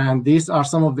 And these are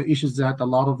some of the issues that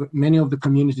many of the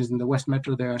communities in the West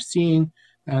Metro, they are seeing,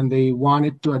 and they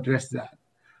wanted to address that.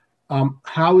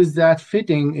 How is that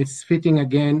fitting? It's fitting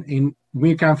again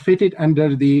we can fit it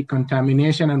under the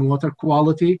contamination and water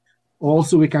quality.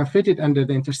 Also, we can fit it under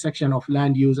the intersection of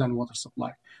land use and water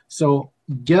supply. So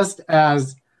just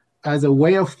as a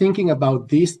way of thinking about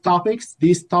these topics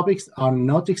are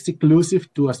not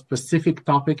exclusive to a specific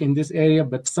topic in this area,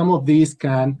 but some of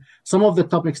the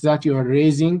topics that you are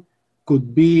raising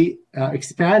could be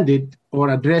expanded or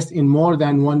addressed in more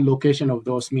than one location of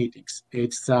those meetings.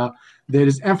 There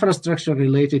is infrastructure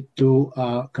related to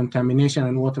contamination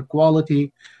and water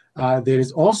quality. There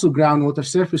is also groundwater,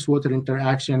 surface water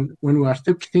interaction when we are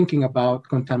thinking about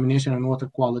contamination and water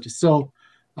quality. So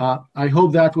I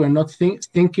hope that we're not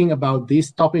thinking about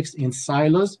these topics in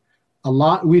silos.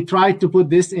 We try to put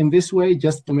this in this way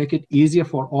just to make it easier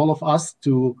for all of us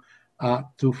to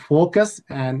to focus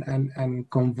and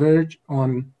converge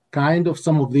on kind of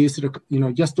some of these,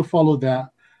 just to follow the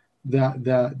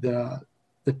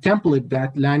template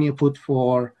that Lania put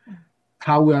for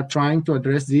how we are trying to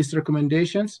address these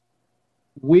recommendations.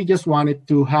 We just wanted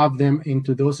to have them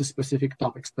into those specific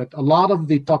topics. But a lot of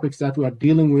the topics that we are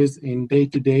dealing with in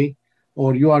day-to-day,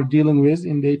 or you are dealing with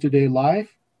in day-to-day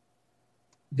life,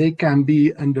 they can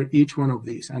be under each one of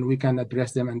these, and we can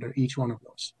address them under each one of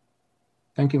those.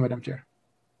 Thank you, Madam Chair.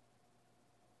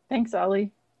 Thanks,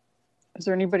 Ali. Is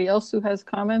there anybody else who has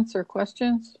comments or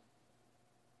questions?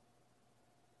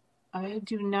 I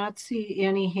do not see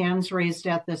any hands raised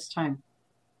at this time.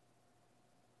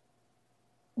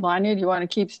 Lanya, do you want to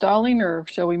keep stalling, or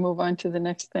shall we move on to the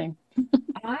next thing?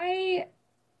 I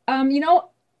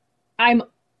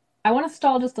want to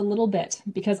stall just a little bit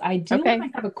because I do want to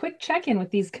have a quick check-in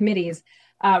with these committees,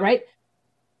 right?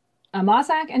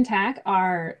 MOSAC and TAC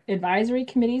are advisory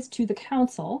committees to the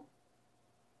council.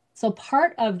 So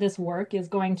part of this work is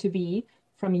going to be,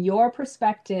 from your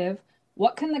perspective,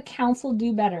 what can the council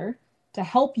do better to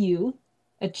help you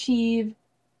achieve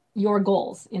your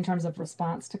goals in terms of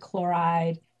response to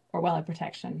chloride or wellhead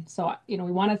protection? So, we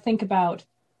want to think about,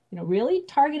 really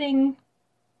targeting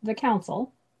the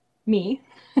council, me,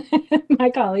 my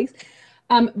colleagues.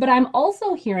 But I'm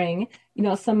also hearing,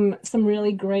 some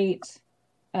really great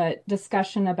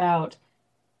discussion about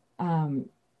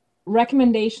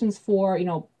recommendations for,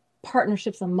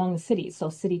 partnerships among cities, so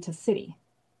city to city.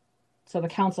 So the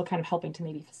council kind of helping to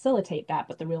maybe facilitate that,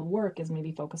 but the real work is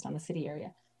maybe focused on the city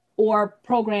area, or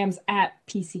programs at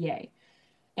PCA.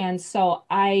 And so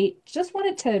I just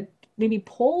wanted to maybe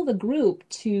poll the group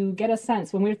to get a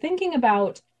sense when we're thinking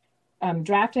about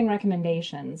drafting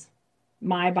recommendations.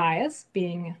 My bias,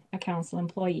 being a council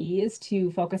employee, is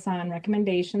to focus on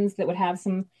recommendations that would have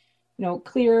some,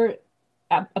 clear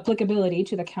applicability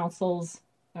to the council's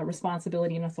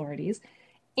responsibility and authorities,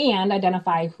 and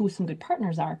identify who some good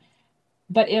partners are.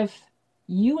 But if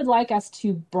you would like us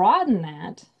to broaden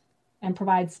that and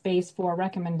provide space for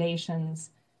recommendations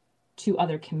to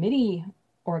other committee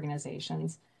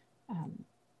organizations,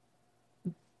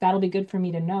 that'll be good for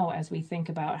me to know as we think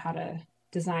about how to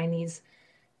design these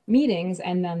meetings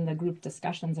and then the group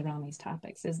discussions around these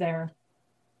topics. Does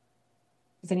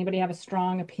anybody have a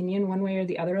strong opinion one way or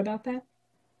the other about that?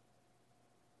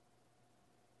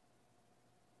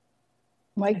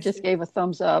 Mike just gave a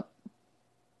thumbs up.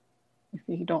 If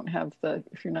you don't have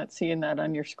if you're not seeing that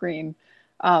on your screen,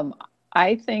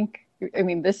 I think,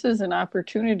 this is an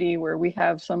opportunity where we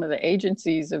have some of the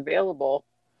agencies available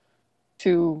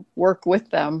to work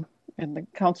with them, and the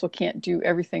council can't do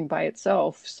everything by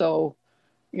itself. So,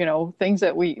 things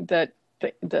that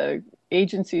the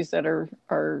agencies that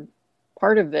are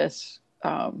part of this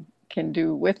can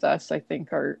do with us, I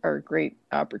think are great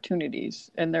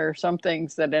opportunities. And there are some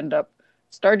things that end up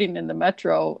starting in the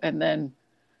metro and then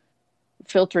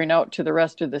filtering out to the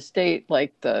rest of the state,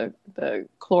 like the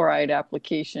chloride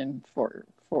application for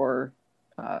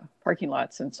parking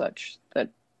lots and such, that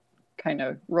kind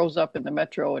of rose up in the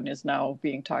metro and is now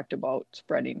being talked about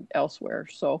spreading elsewhere.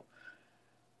 So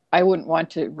I wouldn't want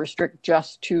to restrict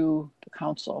just to the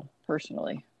council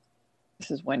personally.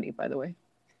 This is Wendy, by the way.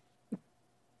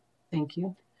 Thank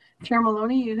you. Chair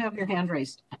Maloney, you have your hand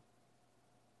raised.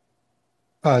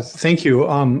 Thank you.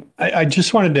 I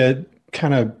just wanted to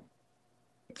kind of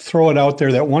throw it out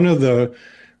there that one of the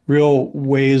real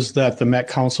ways that the Met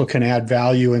Council can add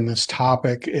value in this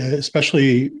topic,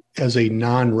 especially as a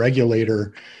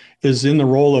non-regulator, is in the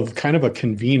role of kind of a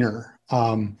convener.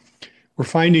 We're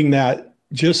finding that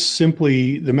just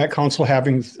simply the Met Council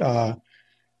having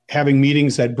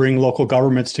meetings that bring local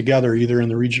governments together, either in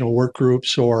the regional work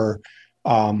groups or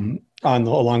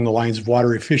along the lines of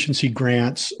water efficiency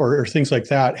grants or things like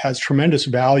that, has tremendous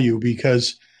value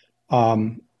because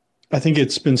I think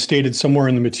it's been stated somewhere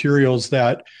in the materials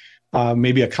that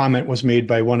maybe a comment was made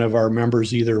by one of our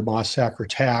members, either MOSAC or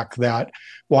TAC, that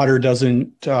water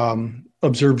doesn't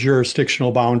observe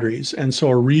jurisdictional boundaries. And so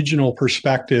a regional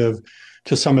perspective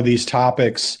to some of these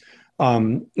topics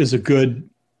is a good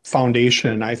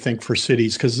foundation, I think, for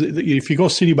cities. Because if you go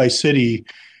city by city,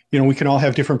 we can all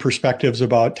have different perspectives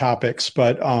about topics.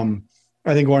 But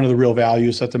I think one of the real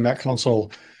values that the Met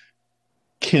Council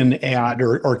can add,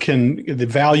 or the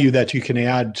value that you can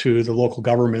add to the local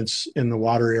governments in the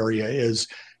water area, is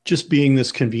just being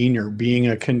this convener,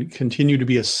 continue to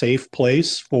be a safe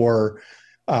place for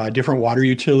different water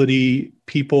utility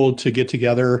people to get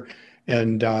together.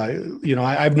 And,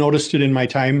 I've noticed it in my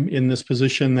time in this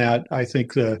position that I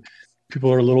think the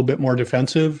people are a little bit more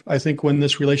defensive, I think, when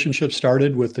this relationship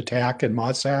started with the TAC and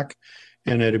MOSAC.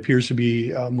 and it appears to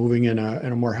be moving in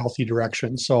a more healthy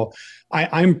direction. So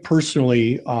I'm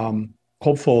personally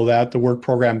hopeful that the work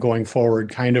program going forward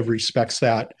kind of respects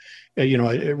that.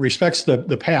 It respects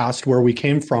the past where we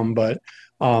came from, but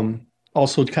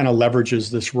also kind of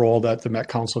leverages this role that the Met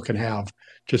Council can have,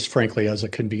 just frankly, as a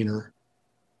convener.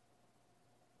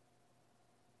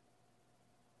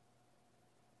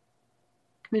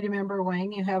 Committee Member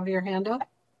Wang, you have your hand up.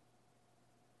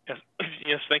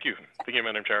 Yes, thank you. Thank you,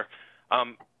 Madam Chair.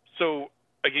 So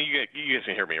again, you guys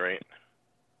can hear me, right?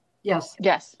 Yes.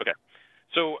 Yes. Okay.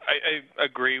 So I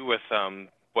agree with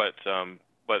what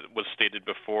was stated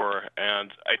before,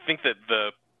 and I think that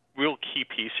the real key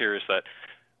piece here is that,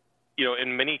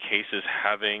 in many cases,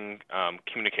 having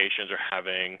communications or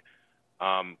having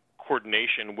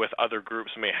coordination with other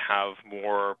groups may have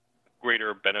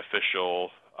greater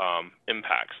beneficial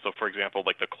impacts. So, for example,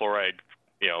 like the chloride,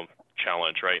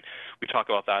 challenge, right? We talk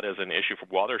about that as an issue for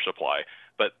water supply,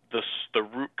 but the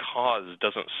root cause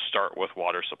doesn't start with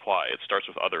water supply. It starts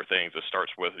with other things. It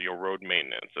starts with road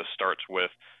maintenance. It starts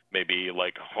with maybe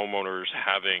like homeowners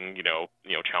having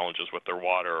challenges with their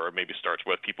water, or maybe starts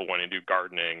with people wanting to do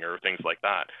gardening or things like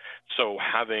that. So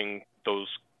having those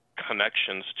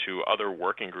connections to other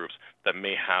working groups that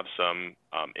may have some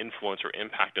influence or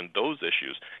impact in those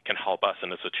issues can help us,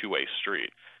 and it's a two-way street.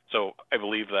 So I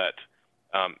believe that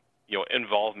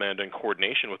involvement and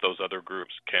coordination with those other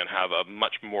groups can have a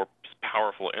much more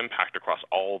powerful impact across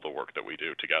all the work that we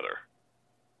do together.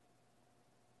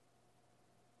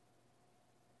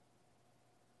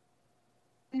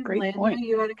 Great Lanya, point.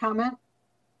 you had a comment?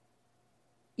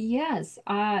 Yes,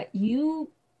 you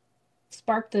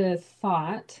sparked a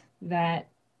thought that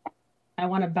I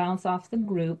want to bounce off the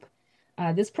group.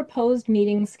 This proposed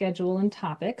meeting schedule and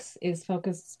topics is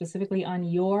focused specifically on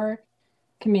your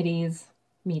committee's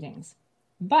meetings.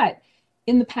 But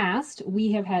in the past,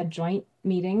 we have had joint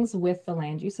meetings with the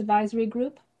Land Use Advisory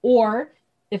Group, or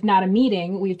if not a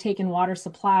meeting, we've taken water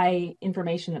supply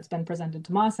information that's been presented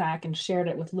to MOSAC and shared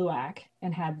it with LUAC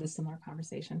and had this similar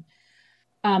conversation.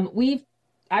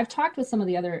 I've talked with some of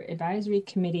the other advisory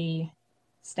committee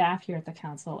staff here at the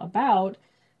council about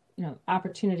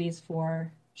opportunities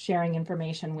for sharing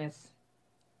information with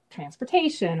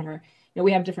transportation, or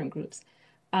we have different groups.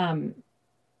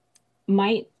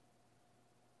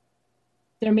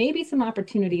 There may be some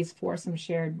opportunities for some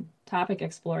shared topic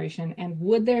exploration, and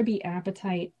would there be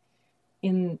appetite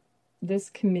in this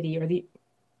committee or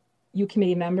you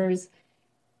committee members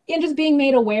in just being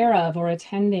made aware of or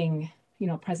attending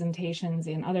presentations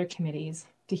in other committees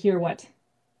to hear what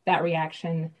that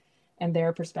reaction and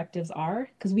their perspectives are?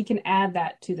 Because we can add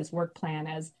that to this work plan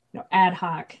as ad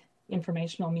hoc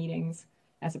informational meetings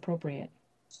as appropriate.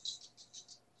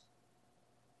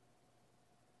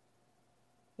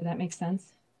 Did that make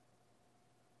sense?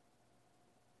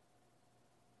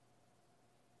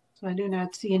 So I do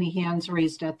not see any hands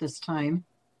raised at this time.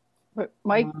 But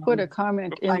Mike put a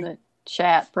comment in the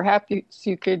chat. Perhaps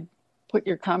you could put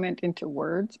your comment into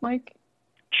words, Mike?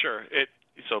 Sure.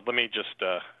 So let me just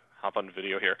hop on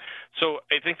video here. So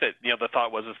I think that the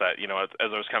thought was that as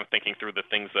I was kind of thinking through the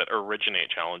things that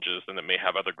originate challenges and that may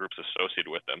have other groups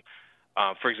associated with them.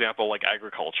 For example, like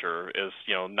agriculture is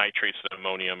nitrates and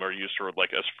ammonium are used for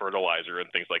as fertilizer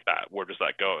and things like that. Where does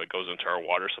that go? It goes into our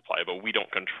water supply, but we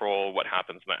don't control what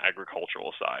happens on the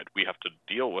agricultural side. We have to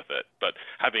deal with it. But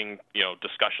having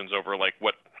discussions over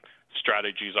what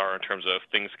strategies are in terms of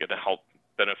things to help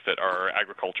benefit our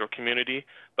agricultural community,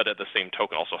 but at the same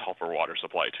token also help our water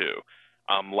supply too.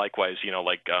 Likewise,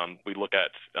 we look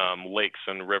at lakes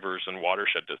and rivers and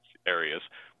watershed areas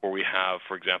where we have,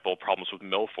 for example, problems with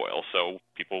milfoil. So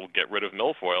people get rid of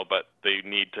milfoil, but they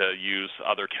need to use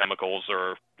other chemicals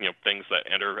or things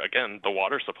that enter, again, the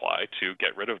water supply to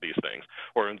get rid of these things,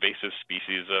 or invasive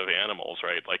species of animals,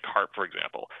 right? Like carp, for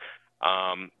example.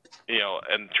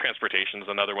 And transportation is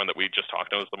another one that we just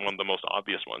talked about, is one of the most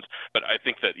obvious ones. But I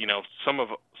think that some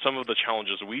of the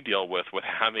challenges we deal with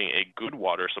having a good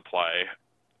water supply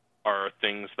are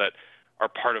things that are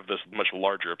part of this much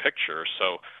larger picture.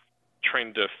 So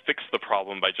trying to fix the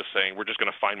problem by just saying we're just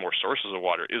going to find more sources of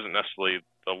water isn't necessarily a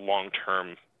good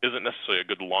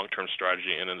long-term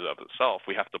strategy in and of itself.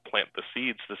 We have to plant the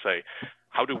seeds to say,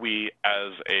 how do we,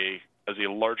 as a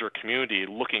larger community,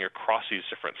 looking across these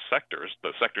different sectors,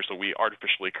 the sectors that we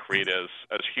artificially create as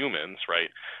humans,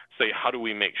 right? Say, how do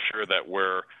we make sure that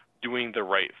we're doing the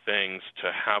right things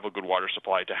to have a good water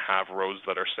supply, to have roads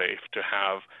that are safe, to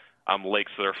have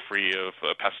lakes that are free of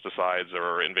pesticides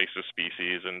or invasive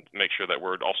species, and make sure that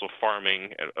we're also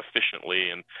farming efficiently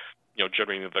and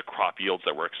generating the crop yields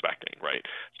that we're expecting, right?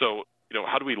 So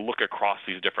how do we look across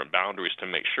these different boundaries to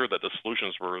make sure that the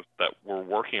solutions that we're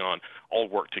working on all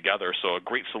work together, so a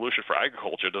great solution for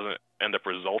agriculture doesn't end up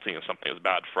resulting in something that's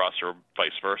bad for us or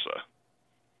vice versa.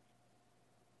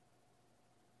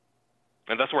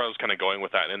 And that's where I was kind of going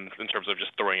with that in terms of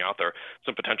just throwing out there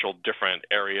some potential different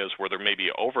areas where there may be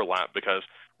overlap, because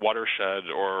watershed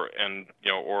or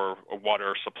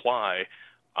water supply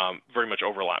very much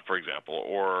overlap, for example,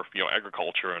 or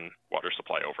agriculture and water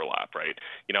supply overlap, right?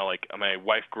 Like my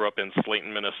wife grew up in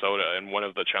Slayton, Minnesota, and one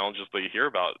of the challenges that you hear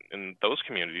about in those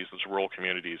communities, those rural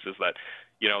communities, is that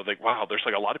like, wow, there's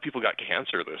like a lot of people got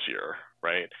cancer this year,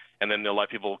 right? And then a lot of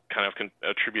people kind of can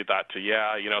attribute that to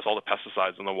it's all the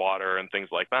pesticides in the water and things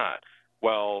like that.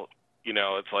 Well,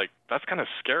 it's like, that's kind of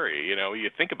scary. You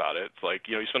think about it, it's like,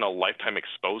 you spend a lifetime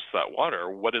exposed to that water.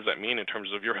 What does that mean in terms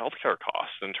of your healthcare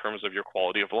costs, in terms of your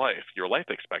quality of life, your life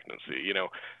expectancy?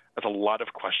 That's a lot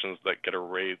of questions that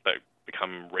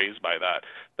become raised by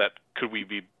that could we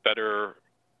be better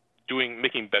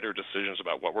making better decisions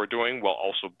about what we're doing while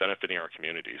also benefiting our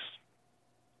communities?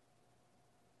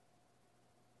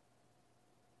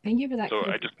 Thank you for that. So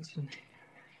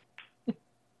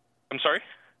I'm sorry?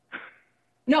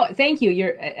 No, thank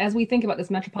you. As we think about this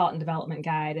Metropolitan Development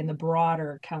Guide and the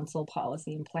broader council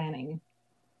policy and planning,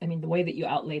 I mean, the way that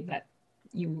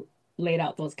you laid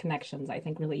out those connections, I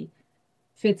think really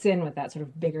fits in with that sort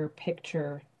of bigger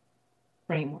picture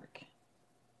framework.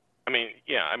 I mean,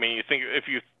 you think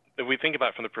if we think about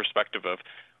it from the perspective of,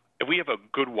 if we have a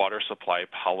good water supply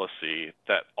policy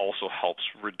that also helps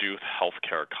reduce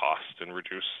healthcare costs and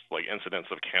reduce like incidence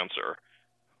of cancer,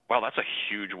 wow, that's a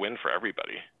huge win for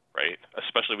everybody, right?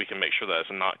 Especially we can make sure that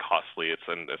it's not costly, it's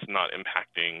not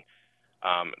impacting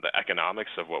the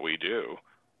economics of what we do.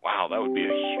 Wow, that would be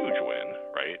a huge win,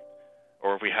 right?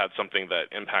 Or if we had something that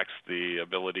impacts the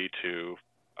ability to,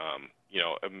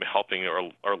 helping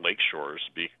our lake shores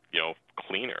be,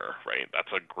 cleaner, right?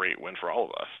 That's a great win for all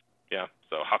of us. Yeah.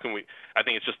 So how can we? I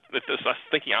think it's us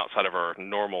thinking outside of our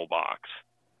normal box.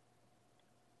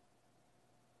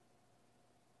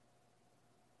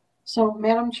 So,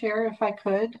 Madam Chair, if I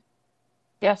could.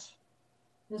 Yes.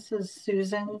 This is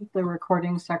Susan, the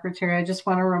recording secretary. I just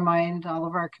want to remind all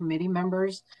of our committee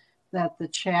members that the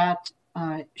chat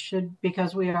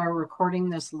because we are recording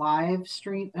this live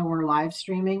stream and we're live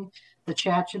streaming, the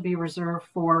chat should be reserved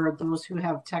for those who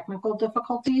have technical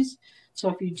difficulties. So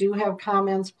if you do have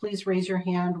comments, please raise your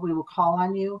hand. We will call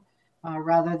on you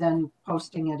rather than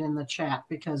posting it in the chat,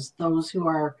 because those who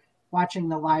are watching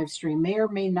the live stream may or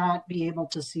may not be able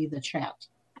to see the chat.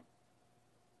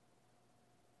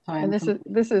 And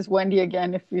this is Wendy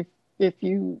again. If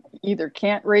you either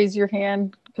can't raise your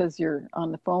hand because you're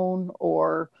on the phone,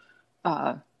 or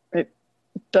it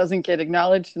doesn't get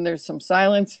acknowledged and there's some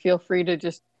silence, feel free to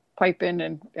just pipe in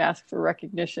and ask for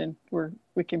recognition.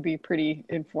 We can be pretty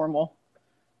informal.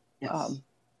 Yes.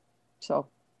 So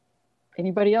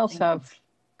anybody else have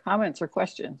comments or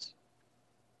questions?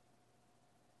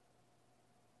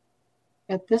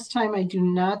 At this time, I do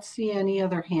not see any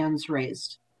other hands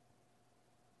raised.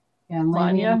 And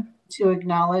Lanya, to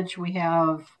acknowledge, we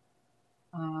have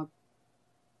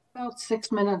about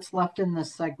 6 minutes left in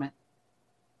this segment.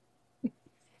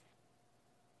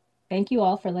 Thank you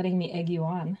all for letting me egg you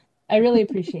on. I really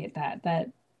appreciate that. That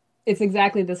it's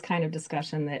exactly this kind of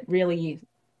discussion that really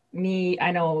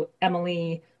I know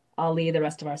Emily, Ali, the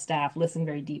rest of our staff listen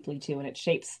very deeply to, and it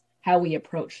shapes how we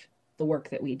approach the work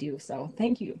that we do. So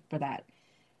thank you for that.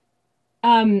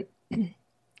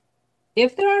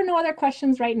 If there are no other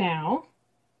questions right now,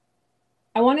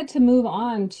 I wanted to move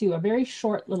on to a very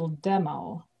short little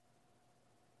demo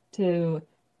to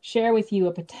share with you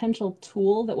a potential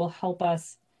tool that will help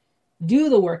us do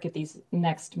the work at these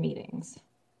next meetings.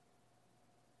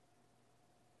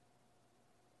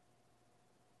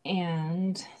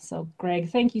 And so, Greg,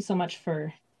 thank you so much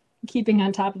for keeping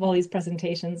on top of all these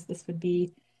presentations. This would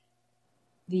be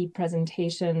the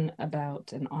presentation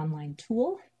about an online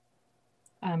tool.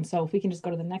 So if we can just go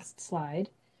to the next slide.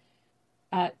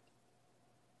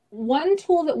 One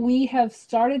tool that we have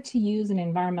started to use in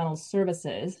environmental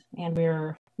services, and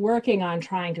we're working on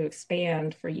trying to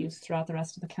expand for use throughout the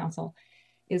rest of the council,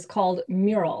 is called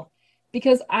Mural.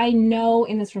 Because I know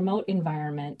in this remote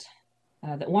environment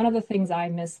that one of the things I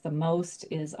miss the most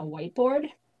is a whiteboard.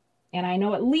 And I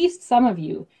know at least some of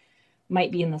you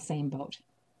might be in the same boat.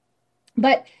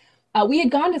 But we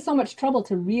had gone to so much trouble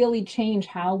to really change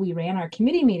how we ran our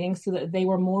committee meetings so that they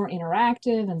were more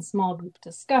interactive and small group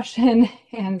discussion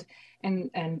and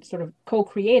sort of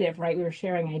co-creative, right? We were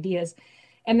sharing ideas.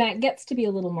 And that gets to be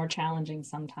a little more challenging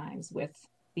sometimes with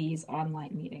these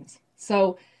online meetings.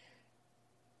 So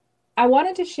I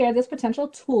wanted to share this potential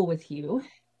tool with you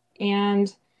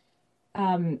and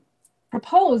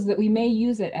propose that we may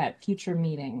use it at future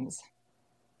meetings.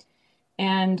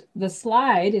 And the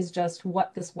slide is just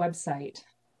what this website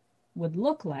would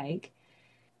look like.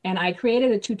 And I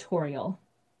created a tutorial.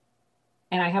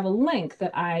 And I have a link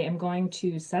that I am going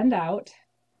to send out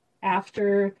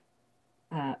after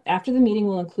the meeting.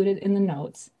 We'll include it in the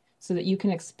notes so that you can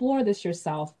explore this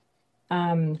yourself.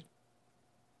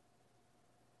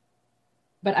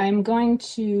 But I'm going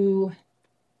to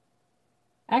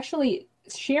actually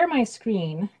share my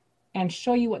screen and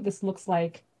show you what this looks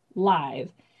like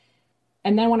live.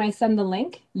 And then when I send the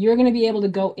link, you're going to be able to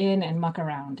go in and muck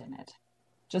around in it,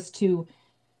 just to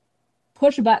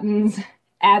push buttons,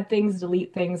 add things,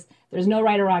 delete things. There's no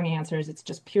right or wrong answers. It's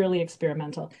just purely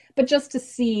experimental, but just to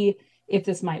see if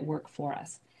this might work for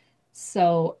us.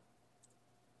 So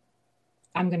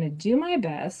I'm going to do my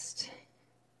best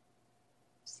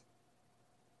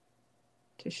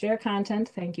to share content.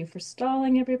 Thank you for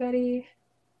stalling, everybody.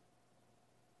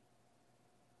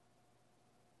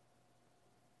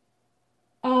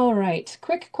 All right,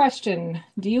 quick question.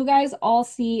 Do you guys all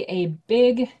see a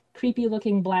big, creepy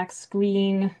looking black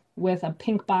screen with a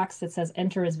pink box that says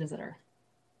enter as visitor?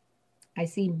 I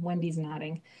see Wendy's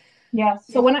nodding. Yes.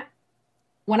 So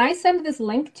when I send this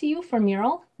link to you for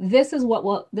Mural, this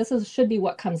should be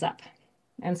what comes up.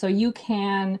 And so you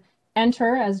can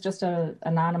enter as just a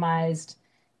anonymized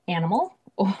animal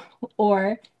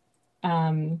or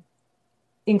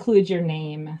include your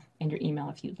name and your email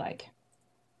if you'd like.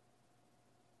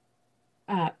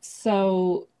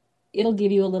 So it'll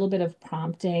give you a little bit of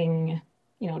prompting,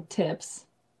 tips,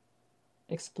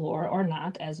 explore or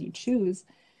not as you choose.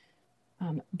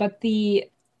 But the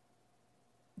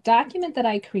document that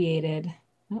I created,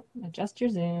 adjust your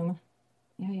zoom.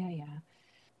 Yeah.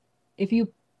 If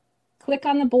you click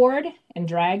on the board and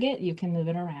drag it, you can move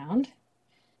it around.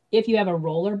 If you have a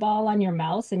roller ball on your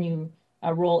mouse and you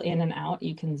roll in and out,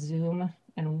 you can zoom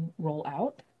and roll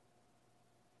out.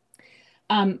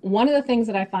 One of the things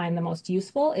that I find the most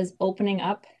useful is opening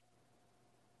up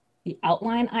the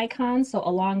outline icon. So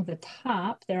along the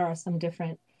top, there are some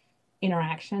different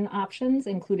interaction options,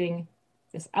 including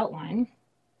this outline.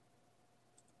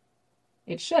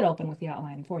 It should open with the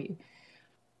outline for you.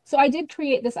 So I did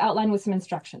create this outline with some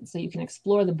instructions so you can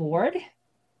explore the board.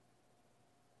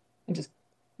 And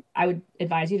I would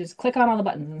advise you to just click on all the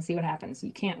buttons and see what happens.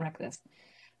 You can't wreck this.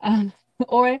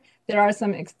 Or there are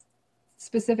some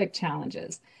specific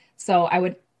challenges. So I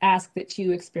would ask that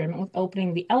you experiment with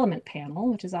opening the element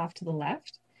panel, which is off to the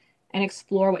left, and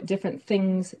explore what different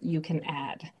things you can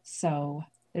add. So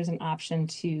there's an option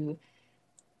to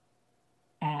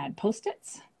add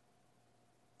post-its,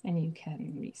 and you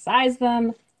can resize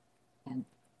them and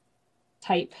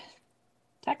type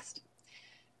text.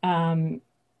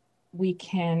 We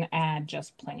can add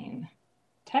just plain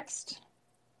text.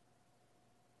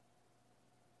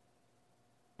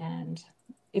 And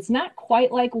it's not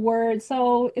quite like Word,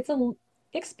 so it's an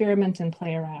experiment and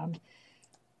play around.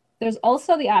 There's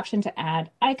also the option to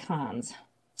add icons.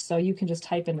 So you can just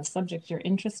type in the subject you're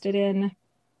interested in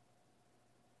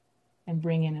and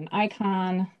bring in an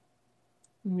icon,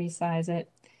 resize it.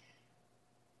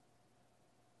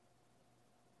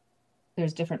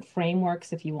 There's different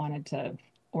frameworks if you wanted to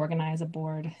organize a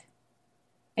board.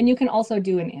 And you can also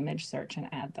do an image search and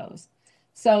add those.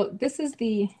 So this is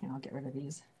I'll get rid of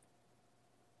these.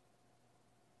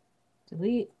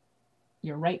 Delete.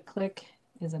 Your right click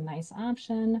is a nice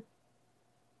option. You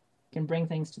can bring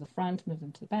things to the front, move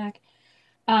them to the back.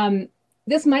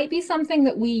 This might be something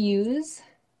that we use.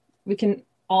 We can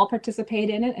all participate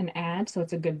in it and add, so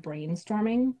it's a good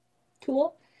brainstorming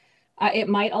tool. It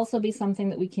might also be something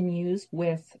that we can use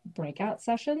with breakout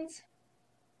sessions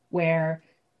where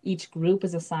each group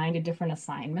is assigned a different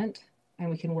assignment and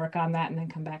we can work on that and then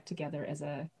come back together as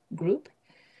a group.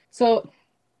 So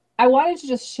I wanted to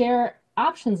just share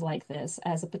options like this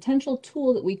as a potential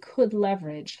tool that we could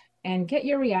leverage and get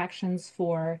your reactions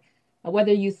for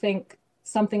whether you think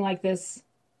something like this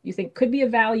you think could be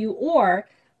of value, or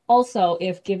also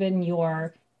if given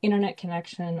your internet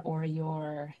connection or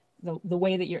the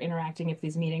way that you're interacting at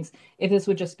these meetings, if this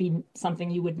would just be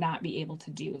something you would not be able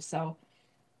to do. So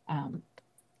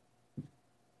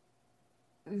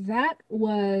that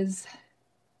was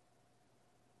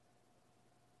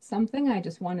something I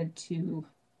just wanted to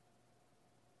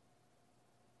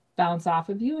bounce off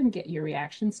of you and get your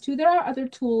reactions to. There are other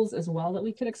tools as well that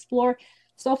we could explore.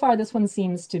 So far, this one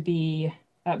seems to be,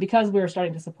 because we're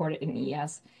starting to support it in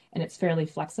ES and it's fairly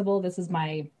flexible, this is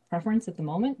my preference at the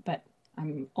moment, but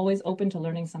I'm always open to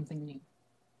learning something new.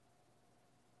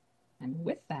 And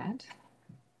with that,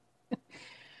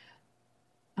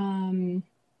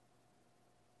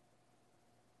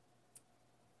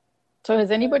 So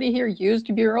has anybody here used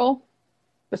Mural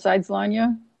besides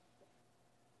Lanya?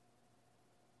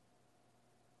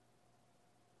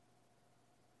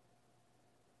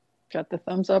 Got the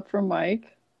thumbs up from Mike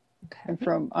and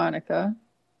from Annika.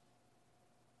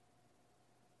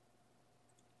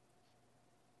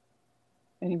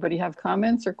 Anybody have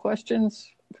comments or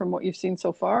questions from what you've seen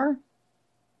so far?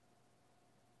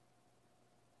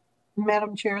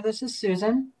 Madam Chair, this is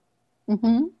Susan.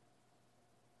 Mm-hmm.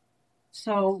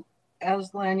 So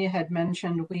as Lanya had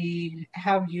mentioned, we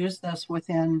have used this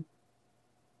within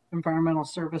environmental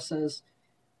services.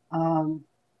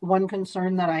 One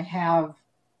concern that I have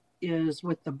is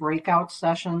with the breakout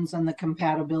sessions and the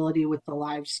compatibility with the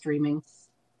live streaming.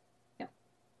 Yeah.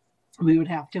 We would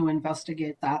have to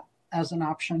investigate that as an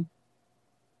option.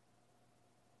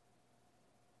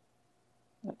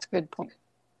 That's a good point.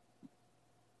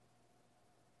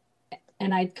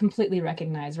 And I completely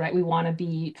recognize, right? We want to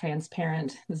be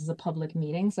transparent. This is a public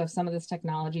meeting. So if some of this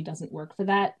technology doesn't work for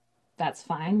that, that's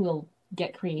fine. We'll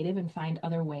get creative and find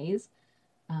other ways.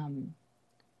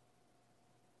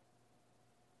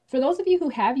 For those of you who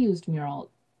have used Mural,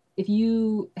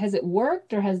 has it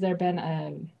worked, or has it been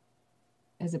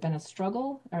a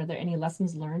struggle? Are there any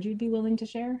lessons learned you'd be willing to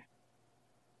share?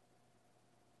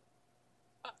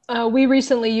 We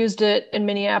recently used it in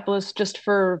Minneapolis just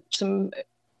for some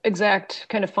exact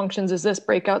kind of functions as this,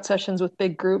 breakout sessions with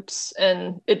big groups.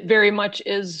 And it very much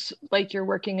is like you're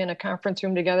working in a conference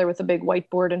room together with a big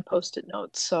whiteboard and Post-it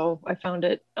notes. So I found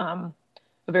it a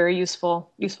very useful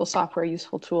software,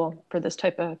 useful tool for this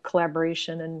type of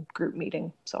collaboration and group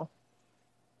meeting. So,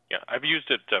 yeah, I've used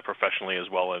it professionally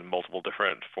as well in multiple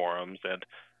different forums, and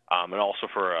also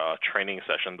for training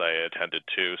sessions I attended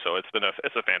too. So it's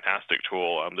a fantastic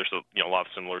tool. There's a lot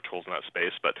of similar tools in that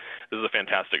space, but this is a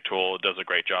fantastic tool. It does a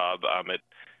great job.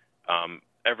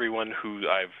 Everyone who's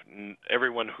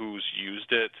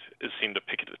used it seemed to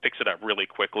picks it up really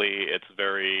quickly. It's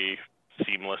very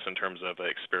seamless in terms of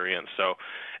experience. So,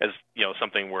 as you know,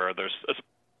 something where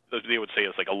they would say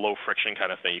it's like a low friction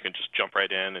kind of thing. You can just jump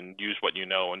right in and use what you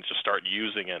know and just start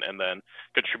using it, and then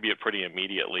contribute pretty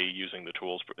immediately using the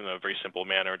tools in a very simple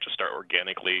manner. Just start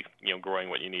organically, growing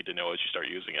what you need to know as you start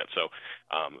using it. So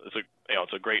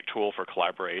it's a great tool for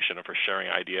collaboration and for sharing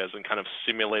ideas and kind of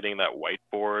simulating that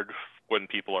whiteboard when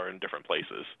people are in different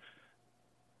places.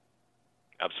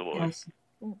 Absolutely.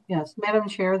 Yes, Madam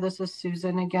Chair, this is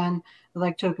Susan again. I'd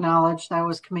like to acknowledge that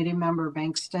was Committee Member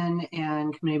Bankston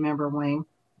and Committee Member Wang.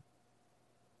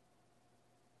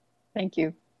 Thank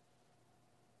you.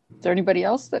 Is there anybody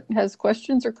else that has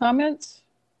questions or comments?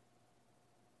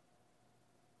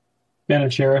 Madam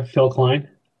Chair, Phil Klein.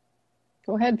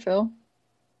 Go ahead, Phil.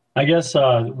 I guess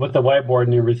with the whiteboard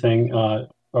and everything, are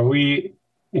we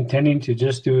intending to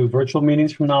just do virtual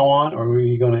meetings from now on, or are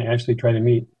we going to actually try to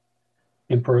meet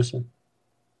in person?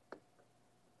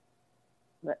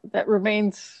 That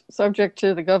remains subject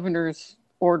to the governor's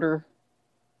order.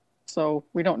 So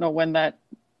we don't know when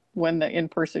the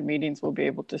in-person meetings will be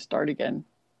able to start again.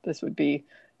 This would be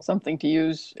something to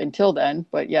use until then,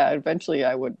 but yeah, eventually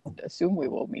I would assume we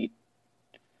will meet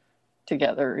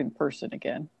together in person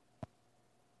again.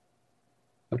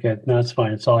 Okay, no, that's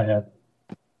fine. That's all I had.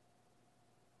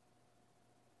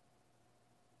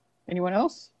 Anyone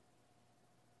else?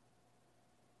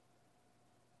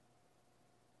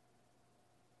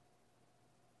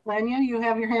 Lanya, you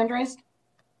have your hand raised?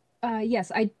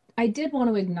 Yes, I did want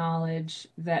to acknowledge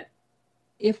that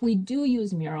if we do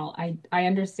use Mural, I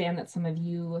understand that some of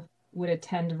you would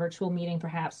attend a virtual meeting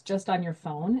perhaps just on your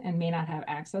phone and may not have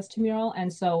access to Mural.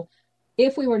 And so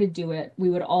if we were to do it, we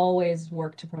would always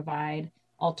work to provide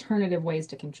alternative ways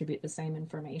to contribute the same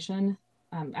information.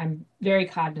 I'm very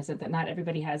cognizant that not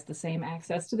everybody has the same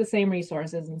access to the same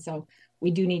resources. And so we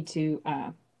do need to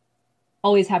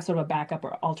always have sort of a backup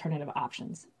or alternative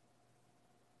options.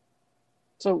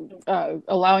 So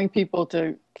allowing people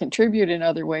to contribute in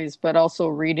other ways, but also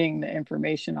reading the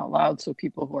information out loud so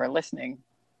people who are listening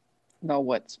know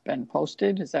what's been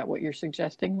posted. Is that what you're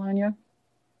suggesting, Lanya?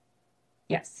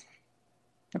 Yes.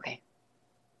 Okay.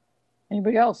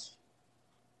 Anybody else?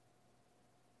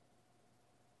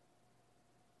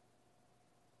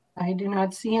 I do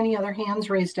not see any other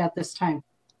hands raised at this time.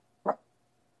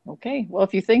 Okay. Well,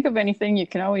 if you think of anything, you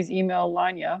can always email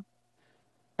Lanya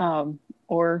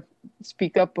or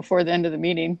speak up before the end of the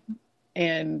meeting.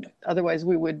 And otherwise,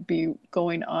 we would be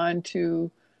going on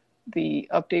to the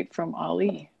update from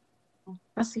Ali.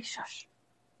 Shush.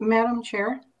 Madam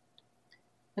Chair,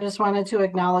 I just wanted to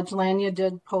acknowledge Lanya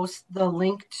did post the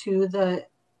link to the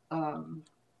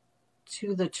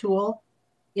tool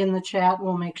in the chat.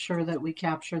 We'll make sure that we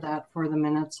capture that for the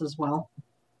minutes as well.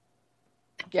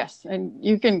 Yes, and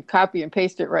you can copy and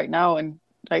paste it right now, and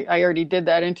I already did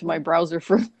that into my browser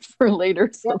for later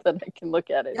so that I can look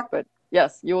at it. But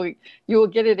yes, you will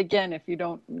get it again if you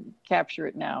don't capture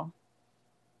it now.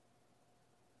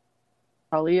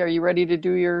 Ali, are you ready to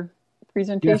do your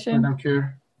presentation? Yes, Madam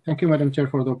Chair. Thank you, Madam Chair,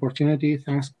 for the opportunity.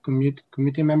 Thanks,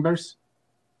 committee members.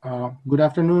 Good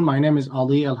afternoon. My name is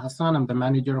Ali Al Hassan. I'm the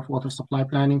manager of water supply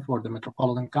planning for the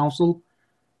Metropolitan Council.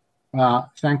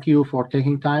 Thank you for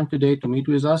taking time today to meet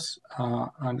with us.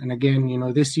 And again, you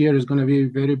know, this year is going to be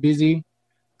very busy.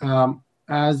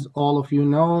 As all of you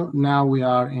know, now we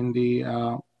are in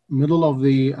the middle of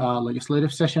the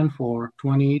legislative session for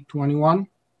 2021.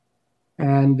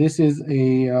 And this is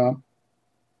a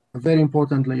very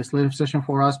important legislative session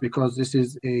for us because this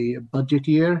is a budget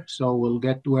year. So we'll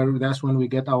get where that's when we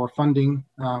get our funding,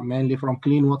 mainly from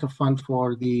Clean Water Fund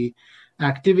for the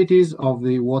activities of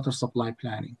the water supply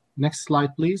planning. Next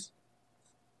slide, please.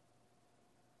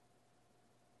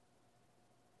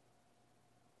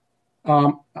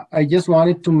 I just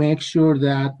wanted to make sure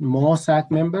that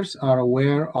MOSAC members are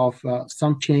aware of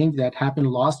some change that happened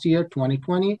last year,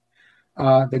 2020.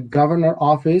 The governor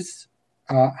office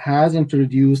has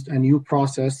introduced a new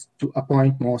process to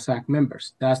appoint MOSAC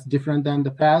members. That's different than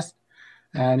the past.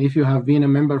 And if you have been a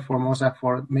member for MOSAC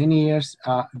for many years,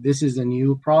 this is a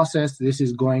new process. This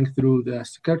is going through the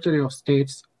Secretary of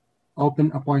State's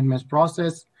open appointments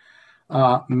process.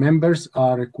 Members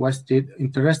are requested,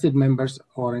 interested members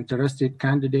or interested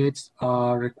candidates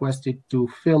are requested to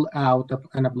fill out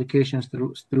an application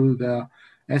through the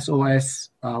SOS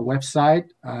website,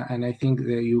 and I think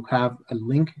that you have a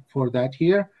link for that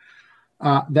here.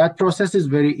 That process is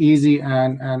very easy,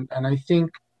 and I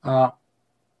think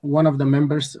one of the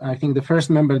members, I think the first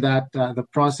member that the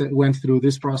process went through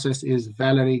this process is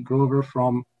Valerie Grover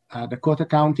from Dakota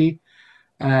County,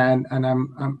 and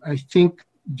I think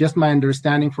just my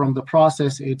understanding from the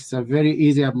process, it's a very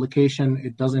easy application.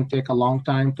 It doesn't take a long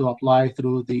time to apply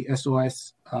through the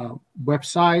SOS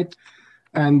website.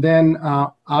 And then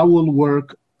I will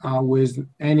work with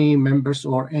any members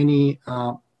or any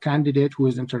candidate who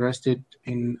is interested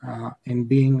in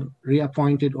being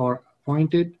reappointed or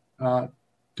appointed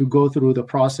to go through the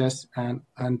process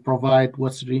and provide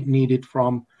what's needed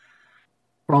from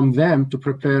them to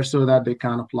prepare so that they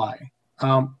can apply.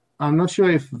 I'm not sure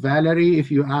if Valerie,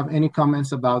 if you have any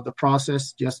comments about the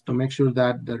process, just to make sure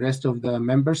that the rest of the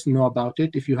members know about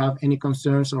it. If you have any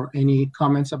concerns or any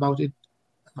comments about it,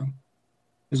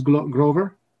 Ms.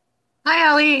 Grover? Hi,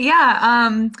 Ali.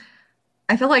 Yeah,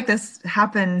 I feel like this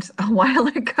happened a while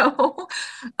ago.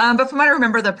 But from what I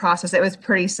remember the process, it was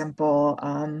pretty simple.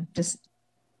 Just,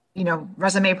 you know,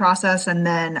 resume process. And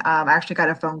then I actually got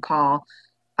a phone call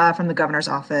from the governor's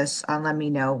office letting me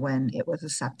know when it was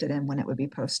accepted and when it would be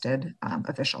posted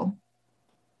official.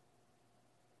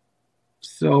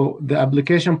 So the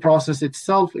application process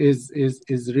itself is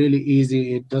really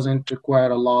easy. It doesn't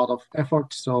require a lot of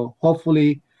effort. So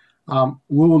hopefully we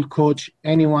will coach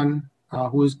anyone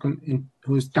whose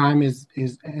time is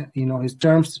you know, his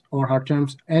terms or her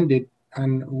terms ended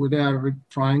and they are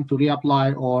trying to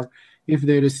reapply, or if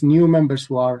there is new members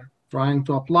who are trying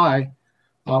to apply,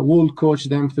 we'll coach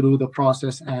them through the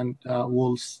process and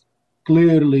we'll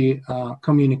clearly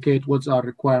communicate what's our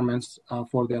requirements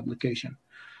for the application.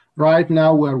 Right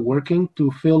now, we're working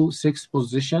to fill 6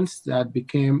 positions that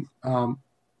became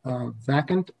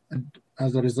vacant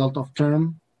as a result of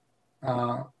terms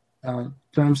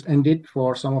ended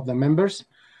for some of the members.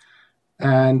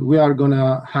 And we are going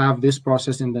to have this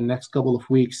process in the next couple of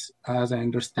weeks, as I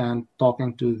understand,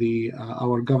 talking to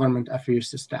our government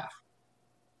affairs staff.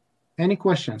 Any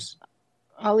questions?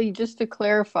 Ali, just to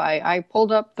clarify, I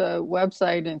pulled up the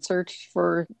website and searched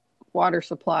for water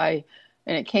supply,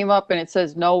 and it came up and it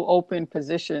says no open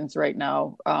positions right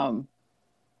now. Are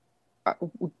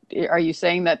you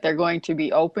saying that they're going to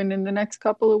be open in the next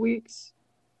couple of weeks?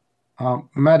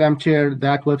 Madam Chair,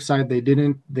 that website, they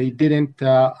didn't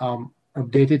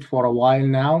update it for a while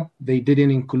now. They didn't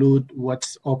include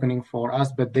what's opening for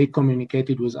us, but they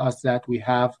communicated with us that we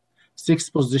have 6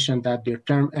 positions that their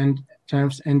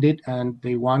terms ended, and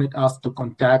they wanted us to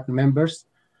contact members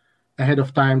ahead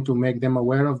of time to make them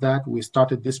aware of that. We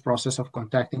started this process of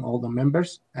contacting all the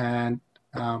members, and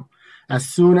as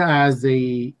soon as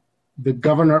the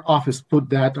governor office put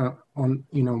that on,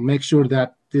 you know, make sure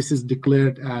that this is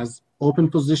declared as open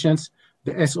positions,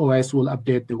 the SOS will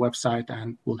update the website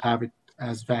and will have it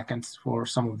as vacants for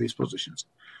some of these positions.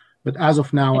 But as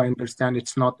of now, I understand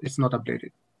it's not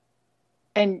updated.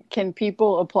 And can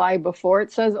people apply before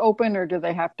it says open, or do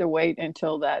they have to wait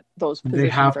until those They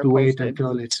positions have are to wait posted?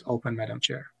 until it's open, Madam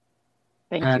Chair.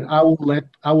 Thank And you. I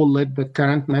will let the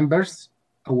current members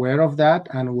aware of that,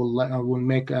 and we'll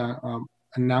make an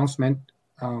announcement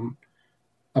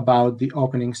about the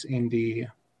openings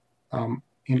in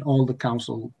all the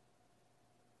council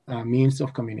means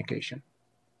of communication.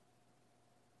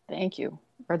 Thank you.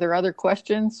 Are there other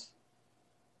questions?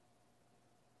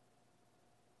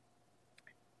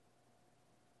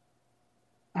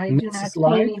 I Next do not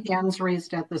slide. see any hands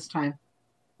raised at this time.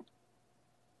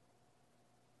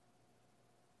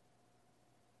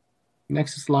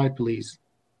 Next slide, please.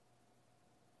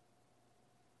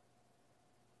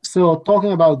 So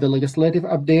talking about the legislative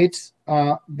updates,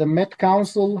 the Met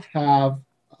Council have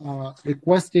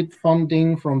requested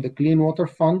funding from the Clean Water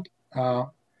Fund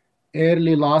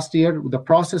early last year. The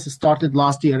process started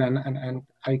last year, and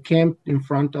I came in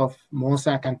front of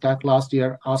MOSAC and TAC last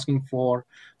year asking for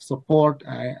support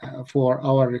for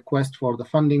our request for the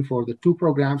funding for the two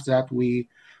programs that we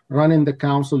run in the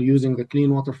council using the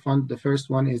Clean Water Fund. The first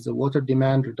one is the Water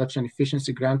Demand Reduction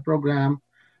Efficiency Grant Program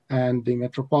and the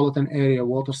Metropolitan Area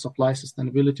Water Supply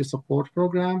Sustainability Support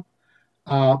Program.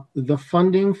 The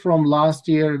funding from last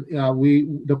year,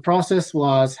 the process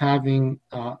was having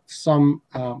some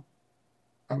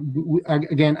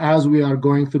again, as we are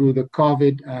going through the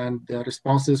COVID and the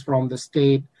responses from the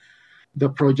state, the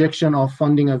projection of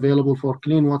funding available for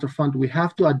Clean Water Fund, we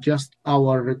have to adjust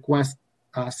our request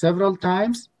several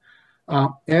times.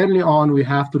 Early on, we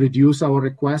have to reduce our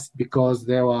request because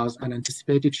there was an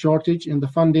anticipated shortage in the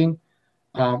funding.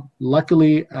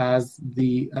 Luckily, as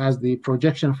the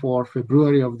projection for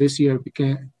February of this year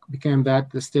became that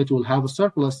the state will have a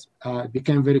surplus, it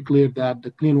became very clear that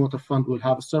the Clean Water Fund will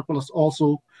have a surplus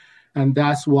also, and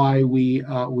that's why we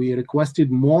requested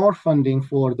more funding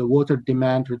for the Water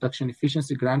Demand Reduction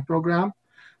Efficiency Grant Program.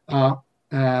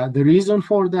 The reason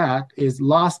for that is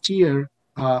last year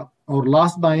or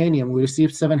last biennium we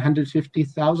received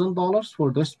 $750,000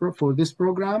 for this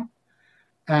program,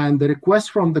 and the requests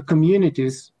from the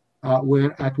communities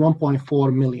were at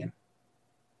 1.4 million.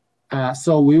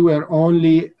 So we were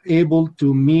only able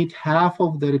to meet half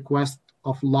of the request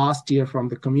of last year from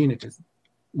the communities.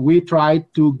 We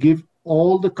tried to give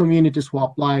all the communities who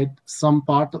applied some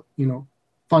part of,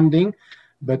 funding,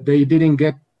 but they didn't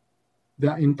get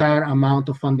the entire amount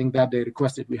of funding that they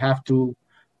requested. We have to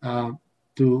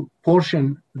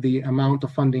portion the amount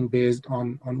of funding based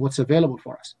on what's available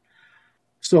for us.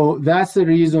 So that's the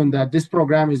reason that this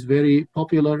program is very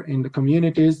popular in the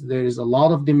communities. There is a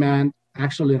lot of demand.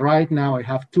 Actually, right now, I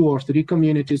have 2 or 3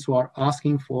 communities who are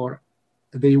asking for,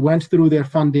 they went through their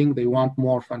funding, they want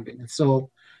more funding. And so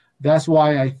that's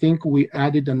why I think we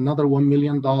added another $1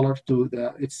 million to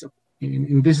it's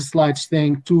in this slide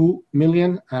saying 2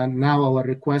 million. And now our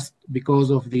request, because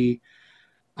of the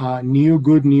new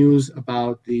good news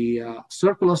about the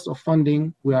surplus of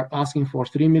funding, we are asking for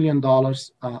 $3 million.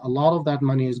 A lot of that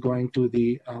money is going to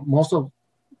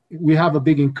we have a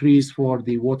big increase for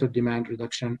the water demand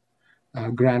reduction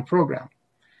grant program.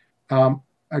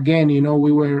 Again,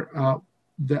 we were,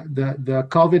 the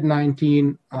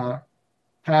COVID-19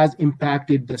 has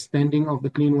impacted the spending of the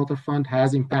Clean Water Fund,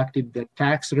 has impacted the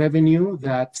tax revenue.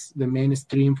 That's the main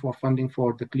stream for funding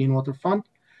for the Clean Water Fund.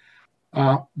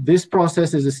 This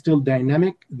process is still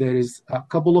dynamic. There is a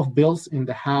couple of bills in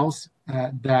the House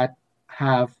that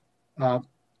have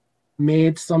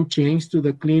made some change to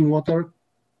the clean water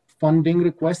funding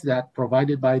request that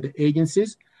provided by the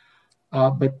agencies,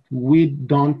 but we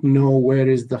don't know where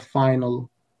is the final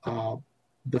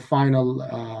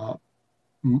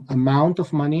amount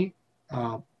of money.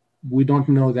 We don't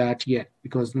know that yet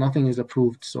because nothing is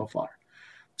approved so far.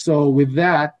 So with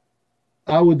that,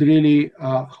 I would really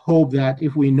hope that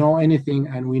if we know anything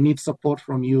and we need support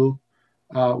from you,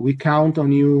 we count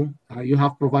on you. You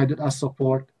have provided us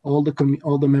support, all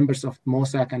the members of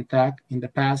MOSAC and TAC in the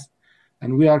past,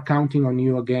 and we are counting on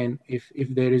you again if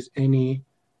there is any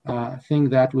thing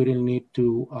that we will need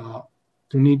to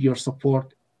need your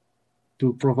support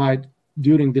to provide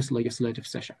during this legislative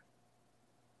session.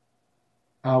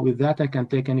 With that, I can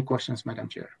take any questions, Madam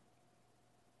Chair.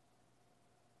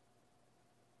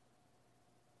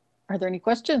 Are there any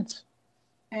questions?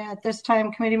 At this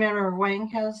time, Committee Member Wang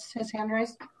has his hand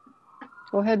raised.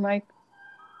 Go ahead, Mike.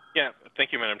 Yeah,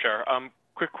 thank you, Madam Chair.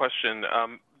 Quick question.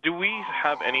 Do we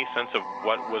have any sense of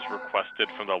what was requested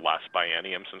from the last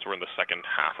biennium since we're in the second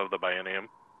half of the biennium?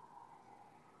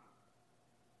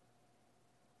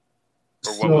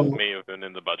 Or what may have been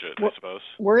in the budget, I suppose?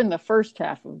 We're in the first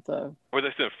half of Or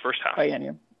this is the first half.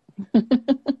 biennium.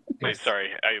 Sorry,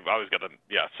 I always got them.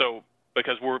 Yeah, so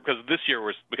because this year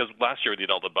because last year we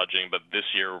did all the budgeting, but this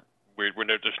year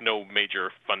there's no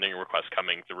major funding requests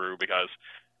coming through because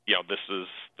this is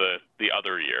the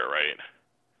other year, right?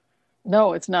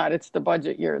 No, it's not. It's the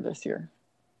budget year this year.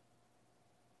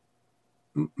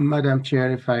 Madam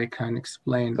Chair, if I can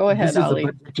explain. Go ahead, Ali.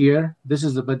 This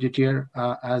is the budget year,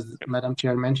 as Madam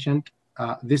Chair mentioned.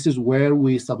 This is where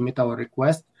we submit our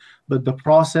request, but the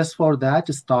process for that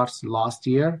starts last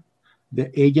year. The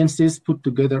agencies put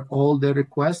together all their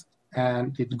requests,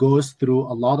 and it goes through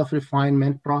a lot of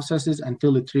refinement processes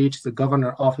until it reaches the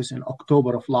governor office in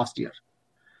October of last year.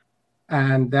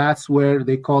 And that's where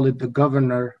they call it the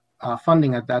governor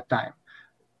funding at that time.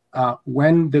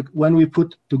 When we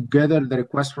put together the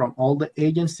request from all the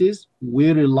agencies,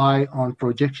 we rely on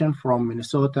projection from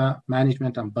Minnesota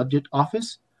Management and Budget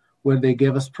Office, where they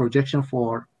gave us projection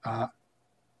for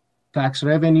tax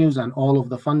revenues and all of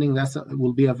the funding that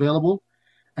will be available,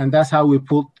 and that's how we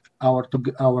put our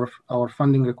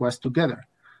funding request together.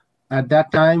 At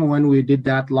that time, when we did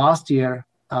that last year,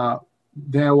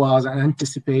 there was an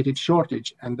anticipated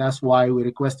shortage, and that's why we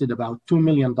requested about $2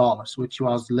 million, which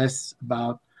was less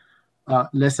about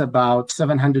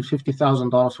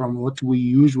 $750,000 from what we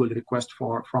usually request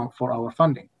for our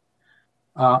funding.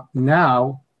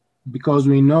 Now, because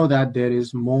we know that there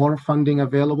is more funding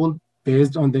available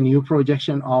based on the new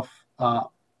projection of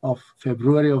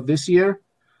February of this year,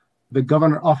 the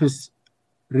governor office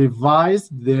revised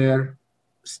their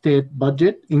state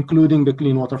budget, including the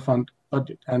Clean Water Fund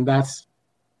budget, and that's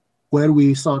where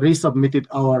we resubmitted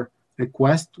our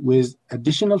request with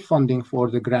additional funding for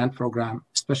the grant program,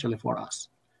 especially for us,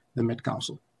 the Met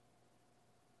Council.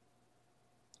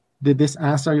 Did this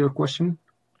answer your question?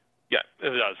 Yeah, it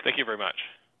does. Thank you very much.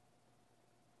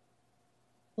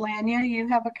 Lanya, you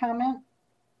have a comment?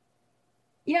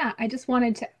 Yeah, I just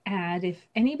wanted to add, if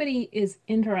anybody is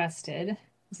interested,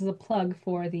 this is a plug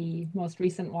for the most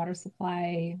recent water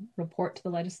supply report to the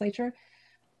legislature.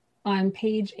 On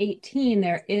page 18,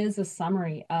 there is a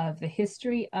summary of the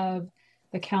history of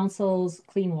the council's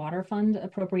Clean Water Fund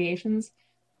appropriations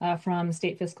from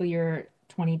state fiscal year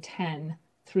 2010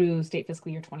 through state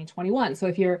fiscal year 2021. So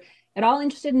if you're at all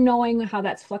interested in knowing how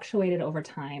that's fluctuated over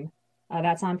time,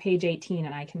 that's on page 18,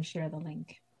 and I can share the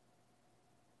link.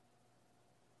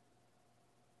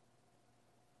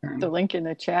 The link in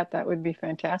the chat, that would be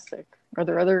fantastic. Are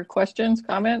there other questions,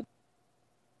 comments?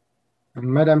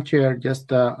 Madam Chair,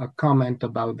 just a comment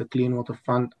about the Clean Water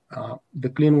Fund. The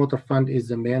Clean Water Fund is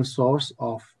the main source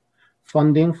of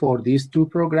funding for these two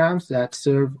programs that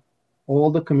serve all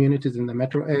the communities in the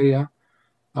metro area.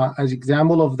 As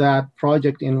example of that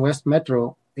project in West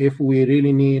Metro, if we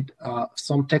really need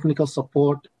some technical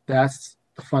support, that's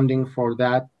the funding for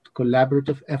that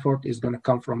collaborative effort is going to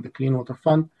come from the Clean Water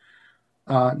Fund.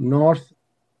 Northwest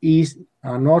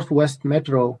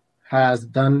Metro has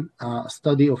done a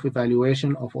study of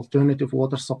evaluation of alternative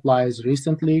water supplies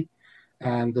recently,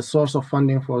 and the source of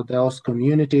funding for those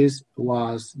communities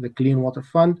was the Clean Water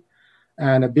Fund.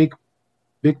 And a big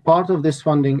part of this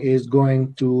funding is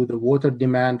going to the Water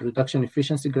Demand Reduction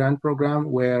Efficiency Grant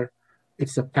Program, where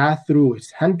it's a pass-through,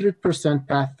 it's 100%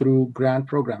 pass-through grant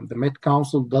program. The Met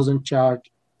Council doesn't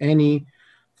charge any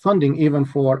funding even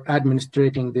for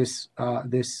administrating this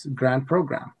grant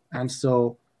program. And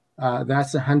so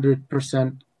that's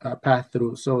 100%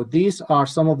 pass-through. So these are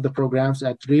some of the programs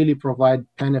that really provide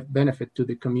benefit to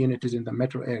the communities in the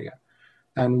metro area.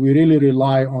 And we really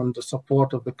rely on the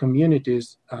support of the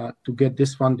communities to get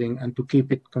this funding and to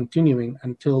keep it continuing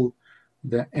until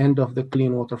the end of the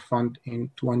Clean Water Fund in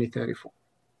 2034.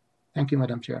 Thank you,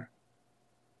 Madam Chair.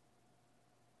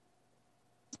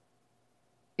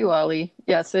 Thank you, Ali.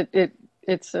 Yes,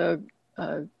 it's a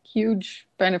huge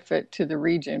benefit to the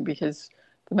region because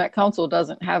the Met Council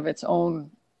doesn't have its own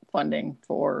funding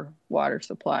for water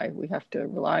supply. We have to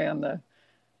rely on the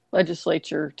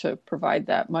legislature to provide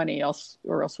that money,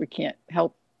 or else we can't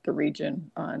help the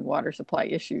region on water supply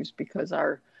issues because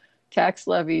our tax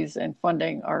levies and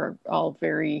funding are all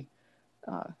very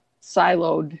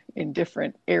siloed in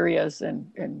different areas,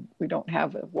 and we don't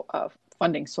have a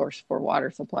funding source for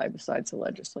water supply besides the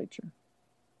legislature.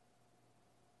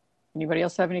 Anybody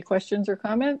else have any questions or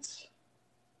comments?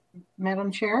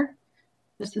 Madam Chair,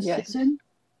 this is Yes. Susan.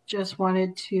 Just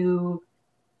wanted to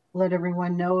let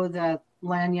everyone know that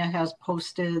Lanya has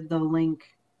posted the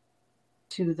link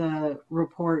to the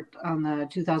report on the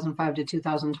 2005 to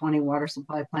 2020 water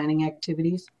supply planning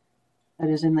activities. That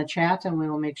is in the chat, and we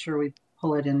will make sure we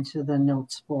pull it into the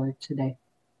notes for today.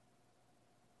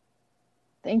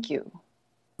 Thank you.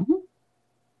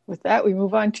 With that, we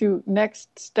move on to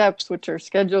next steps, which are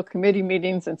schedule committee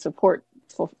meetings and support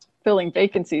fulfilling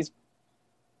vacancies.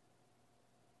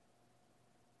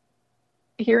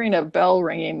 hearing a bell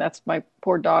ringing. That's my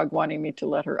poor dog wanting me to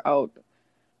let her out.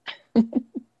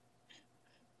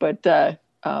 But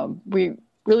we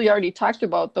really already talked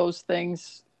about those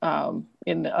things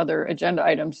in the other agenda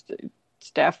items.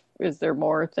 Staff, is there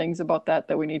more things about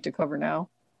that we need to cover now?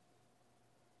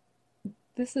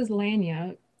 This is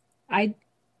Lanya. I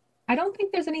don't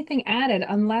think there's anything added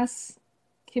unless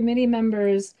committee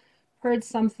members heard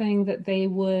something that they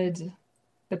would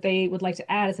like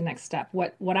to add as a next step.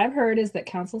 What I've heard is that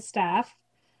council staff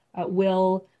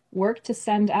will work to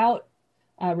send out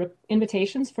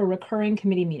invitations for recurring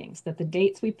committee meetings, that the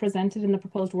dates we presented in the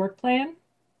proposed work plan,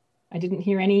 I didn't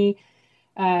hear any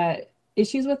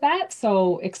issues with that,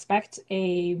 so expect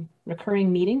a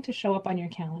recurring meeting to show up on your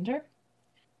calendar.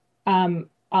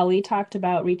 Ali talked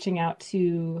about reaching out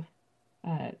to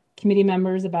committee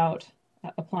members about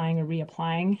applying or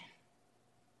reapplying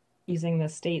using the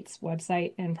state's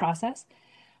website and process.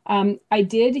 I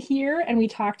did hear, and we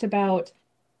talked about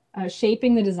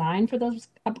shaping the design for those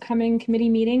upcoming committee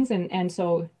meetings, and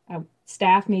so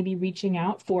staff may be reaching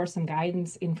out for some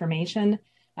guidance information.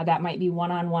 That might be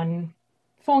one-on-one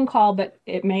phone call, but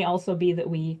it may also be that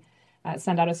we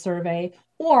send out a survey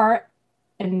or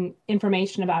an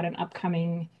information about an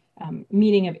upcoming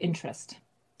meeting of interest,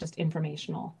 just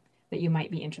informational that you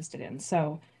might be interested in.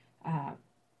 So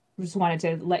just wanted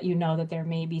to let you know that there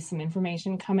may be some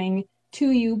information coming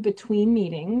to you between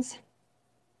meetings.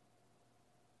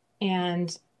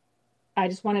 And I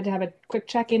just wanted to have a quick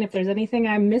check-in. If there's anything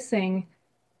I'm missing,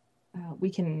 we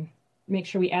can make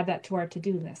sure we add that to our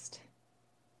to-do list.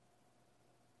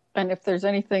 And if there's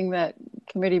anything that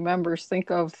committee members think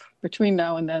of between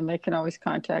now and then, they can always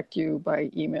contact you by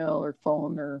email or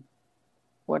phone or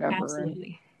whatever.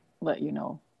 Absolutely. And let you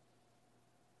know.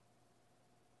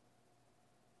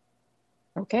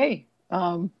 Okay.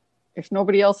 If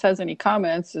nobody else has any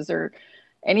comments, is there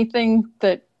anything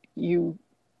that you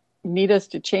need us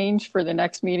to change for the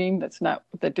next meeting that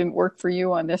didn't work for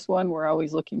you on this one? We're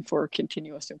always looking for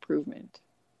continuous improvement.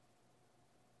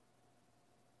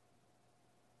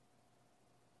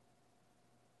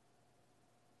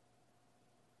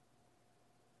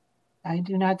 I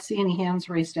do not see any hands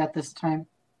raised at this time.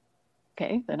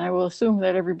 Okay, then I will assume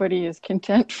that everybody is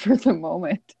content for the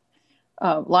moment.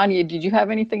 Lanya, did you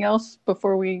have anything else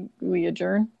before we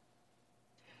adjourn?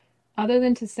 Other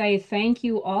than to say thank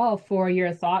you all for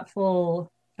your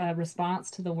thoughtful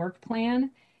response to the work plan.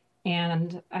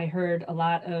 And I heard a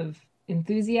lot of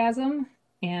enthusiasm,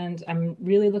 and I'm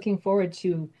really looking forward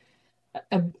to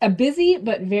a busy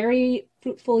but very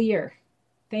fruitful year.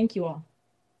 Thank you all.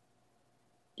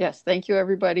 Yes, thank you,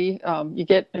 everybody. You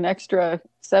get an extra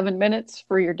 7 minutes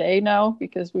for your day now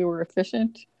because we were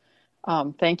efficient.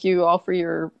 Thank you all for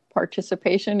your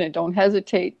participation, and don't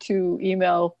hesitate to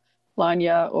email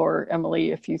Lanya or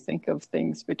Emily if you think of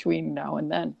things between now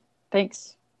and then.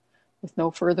 Thanks. With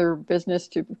no further business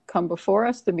to come before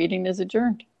us, the meeting is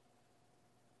adjourned.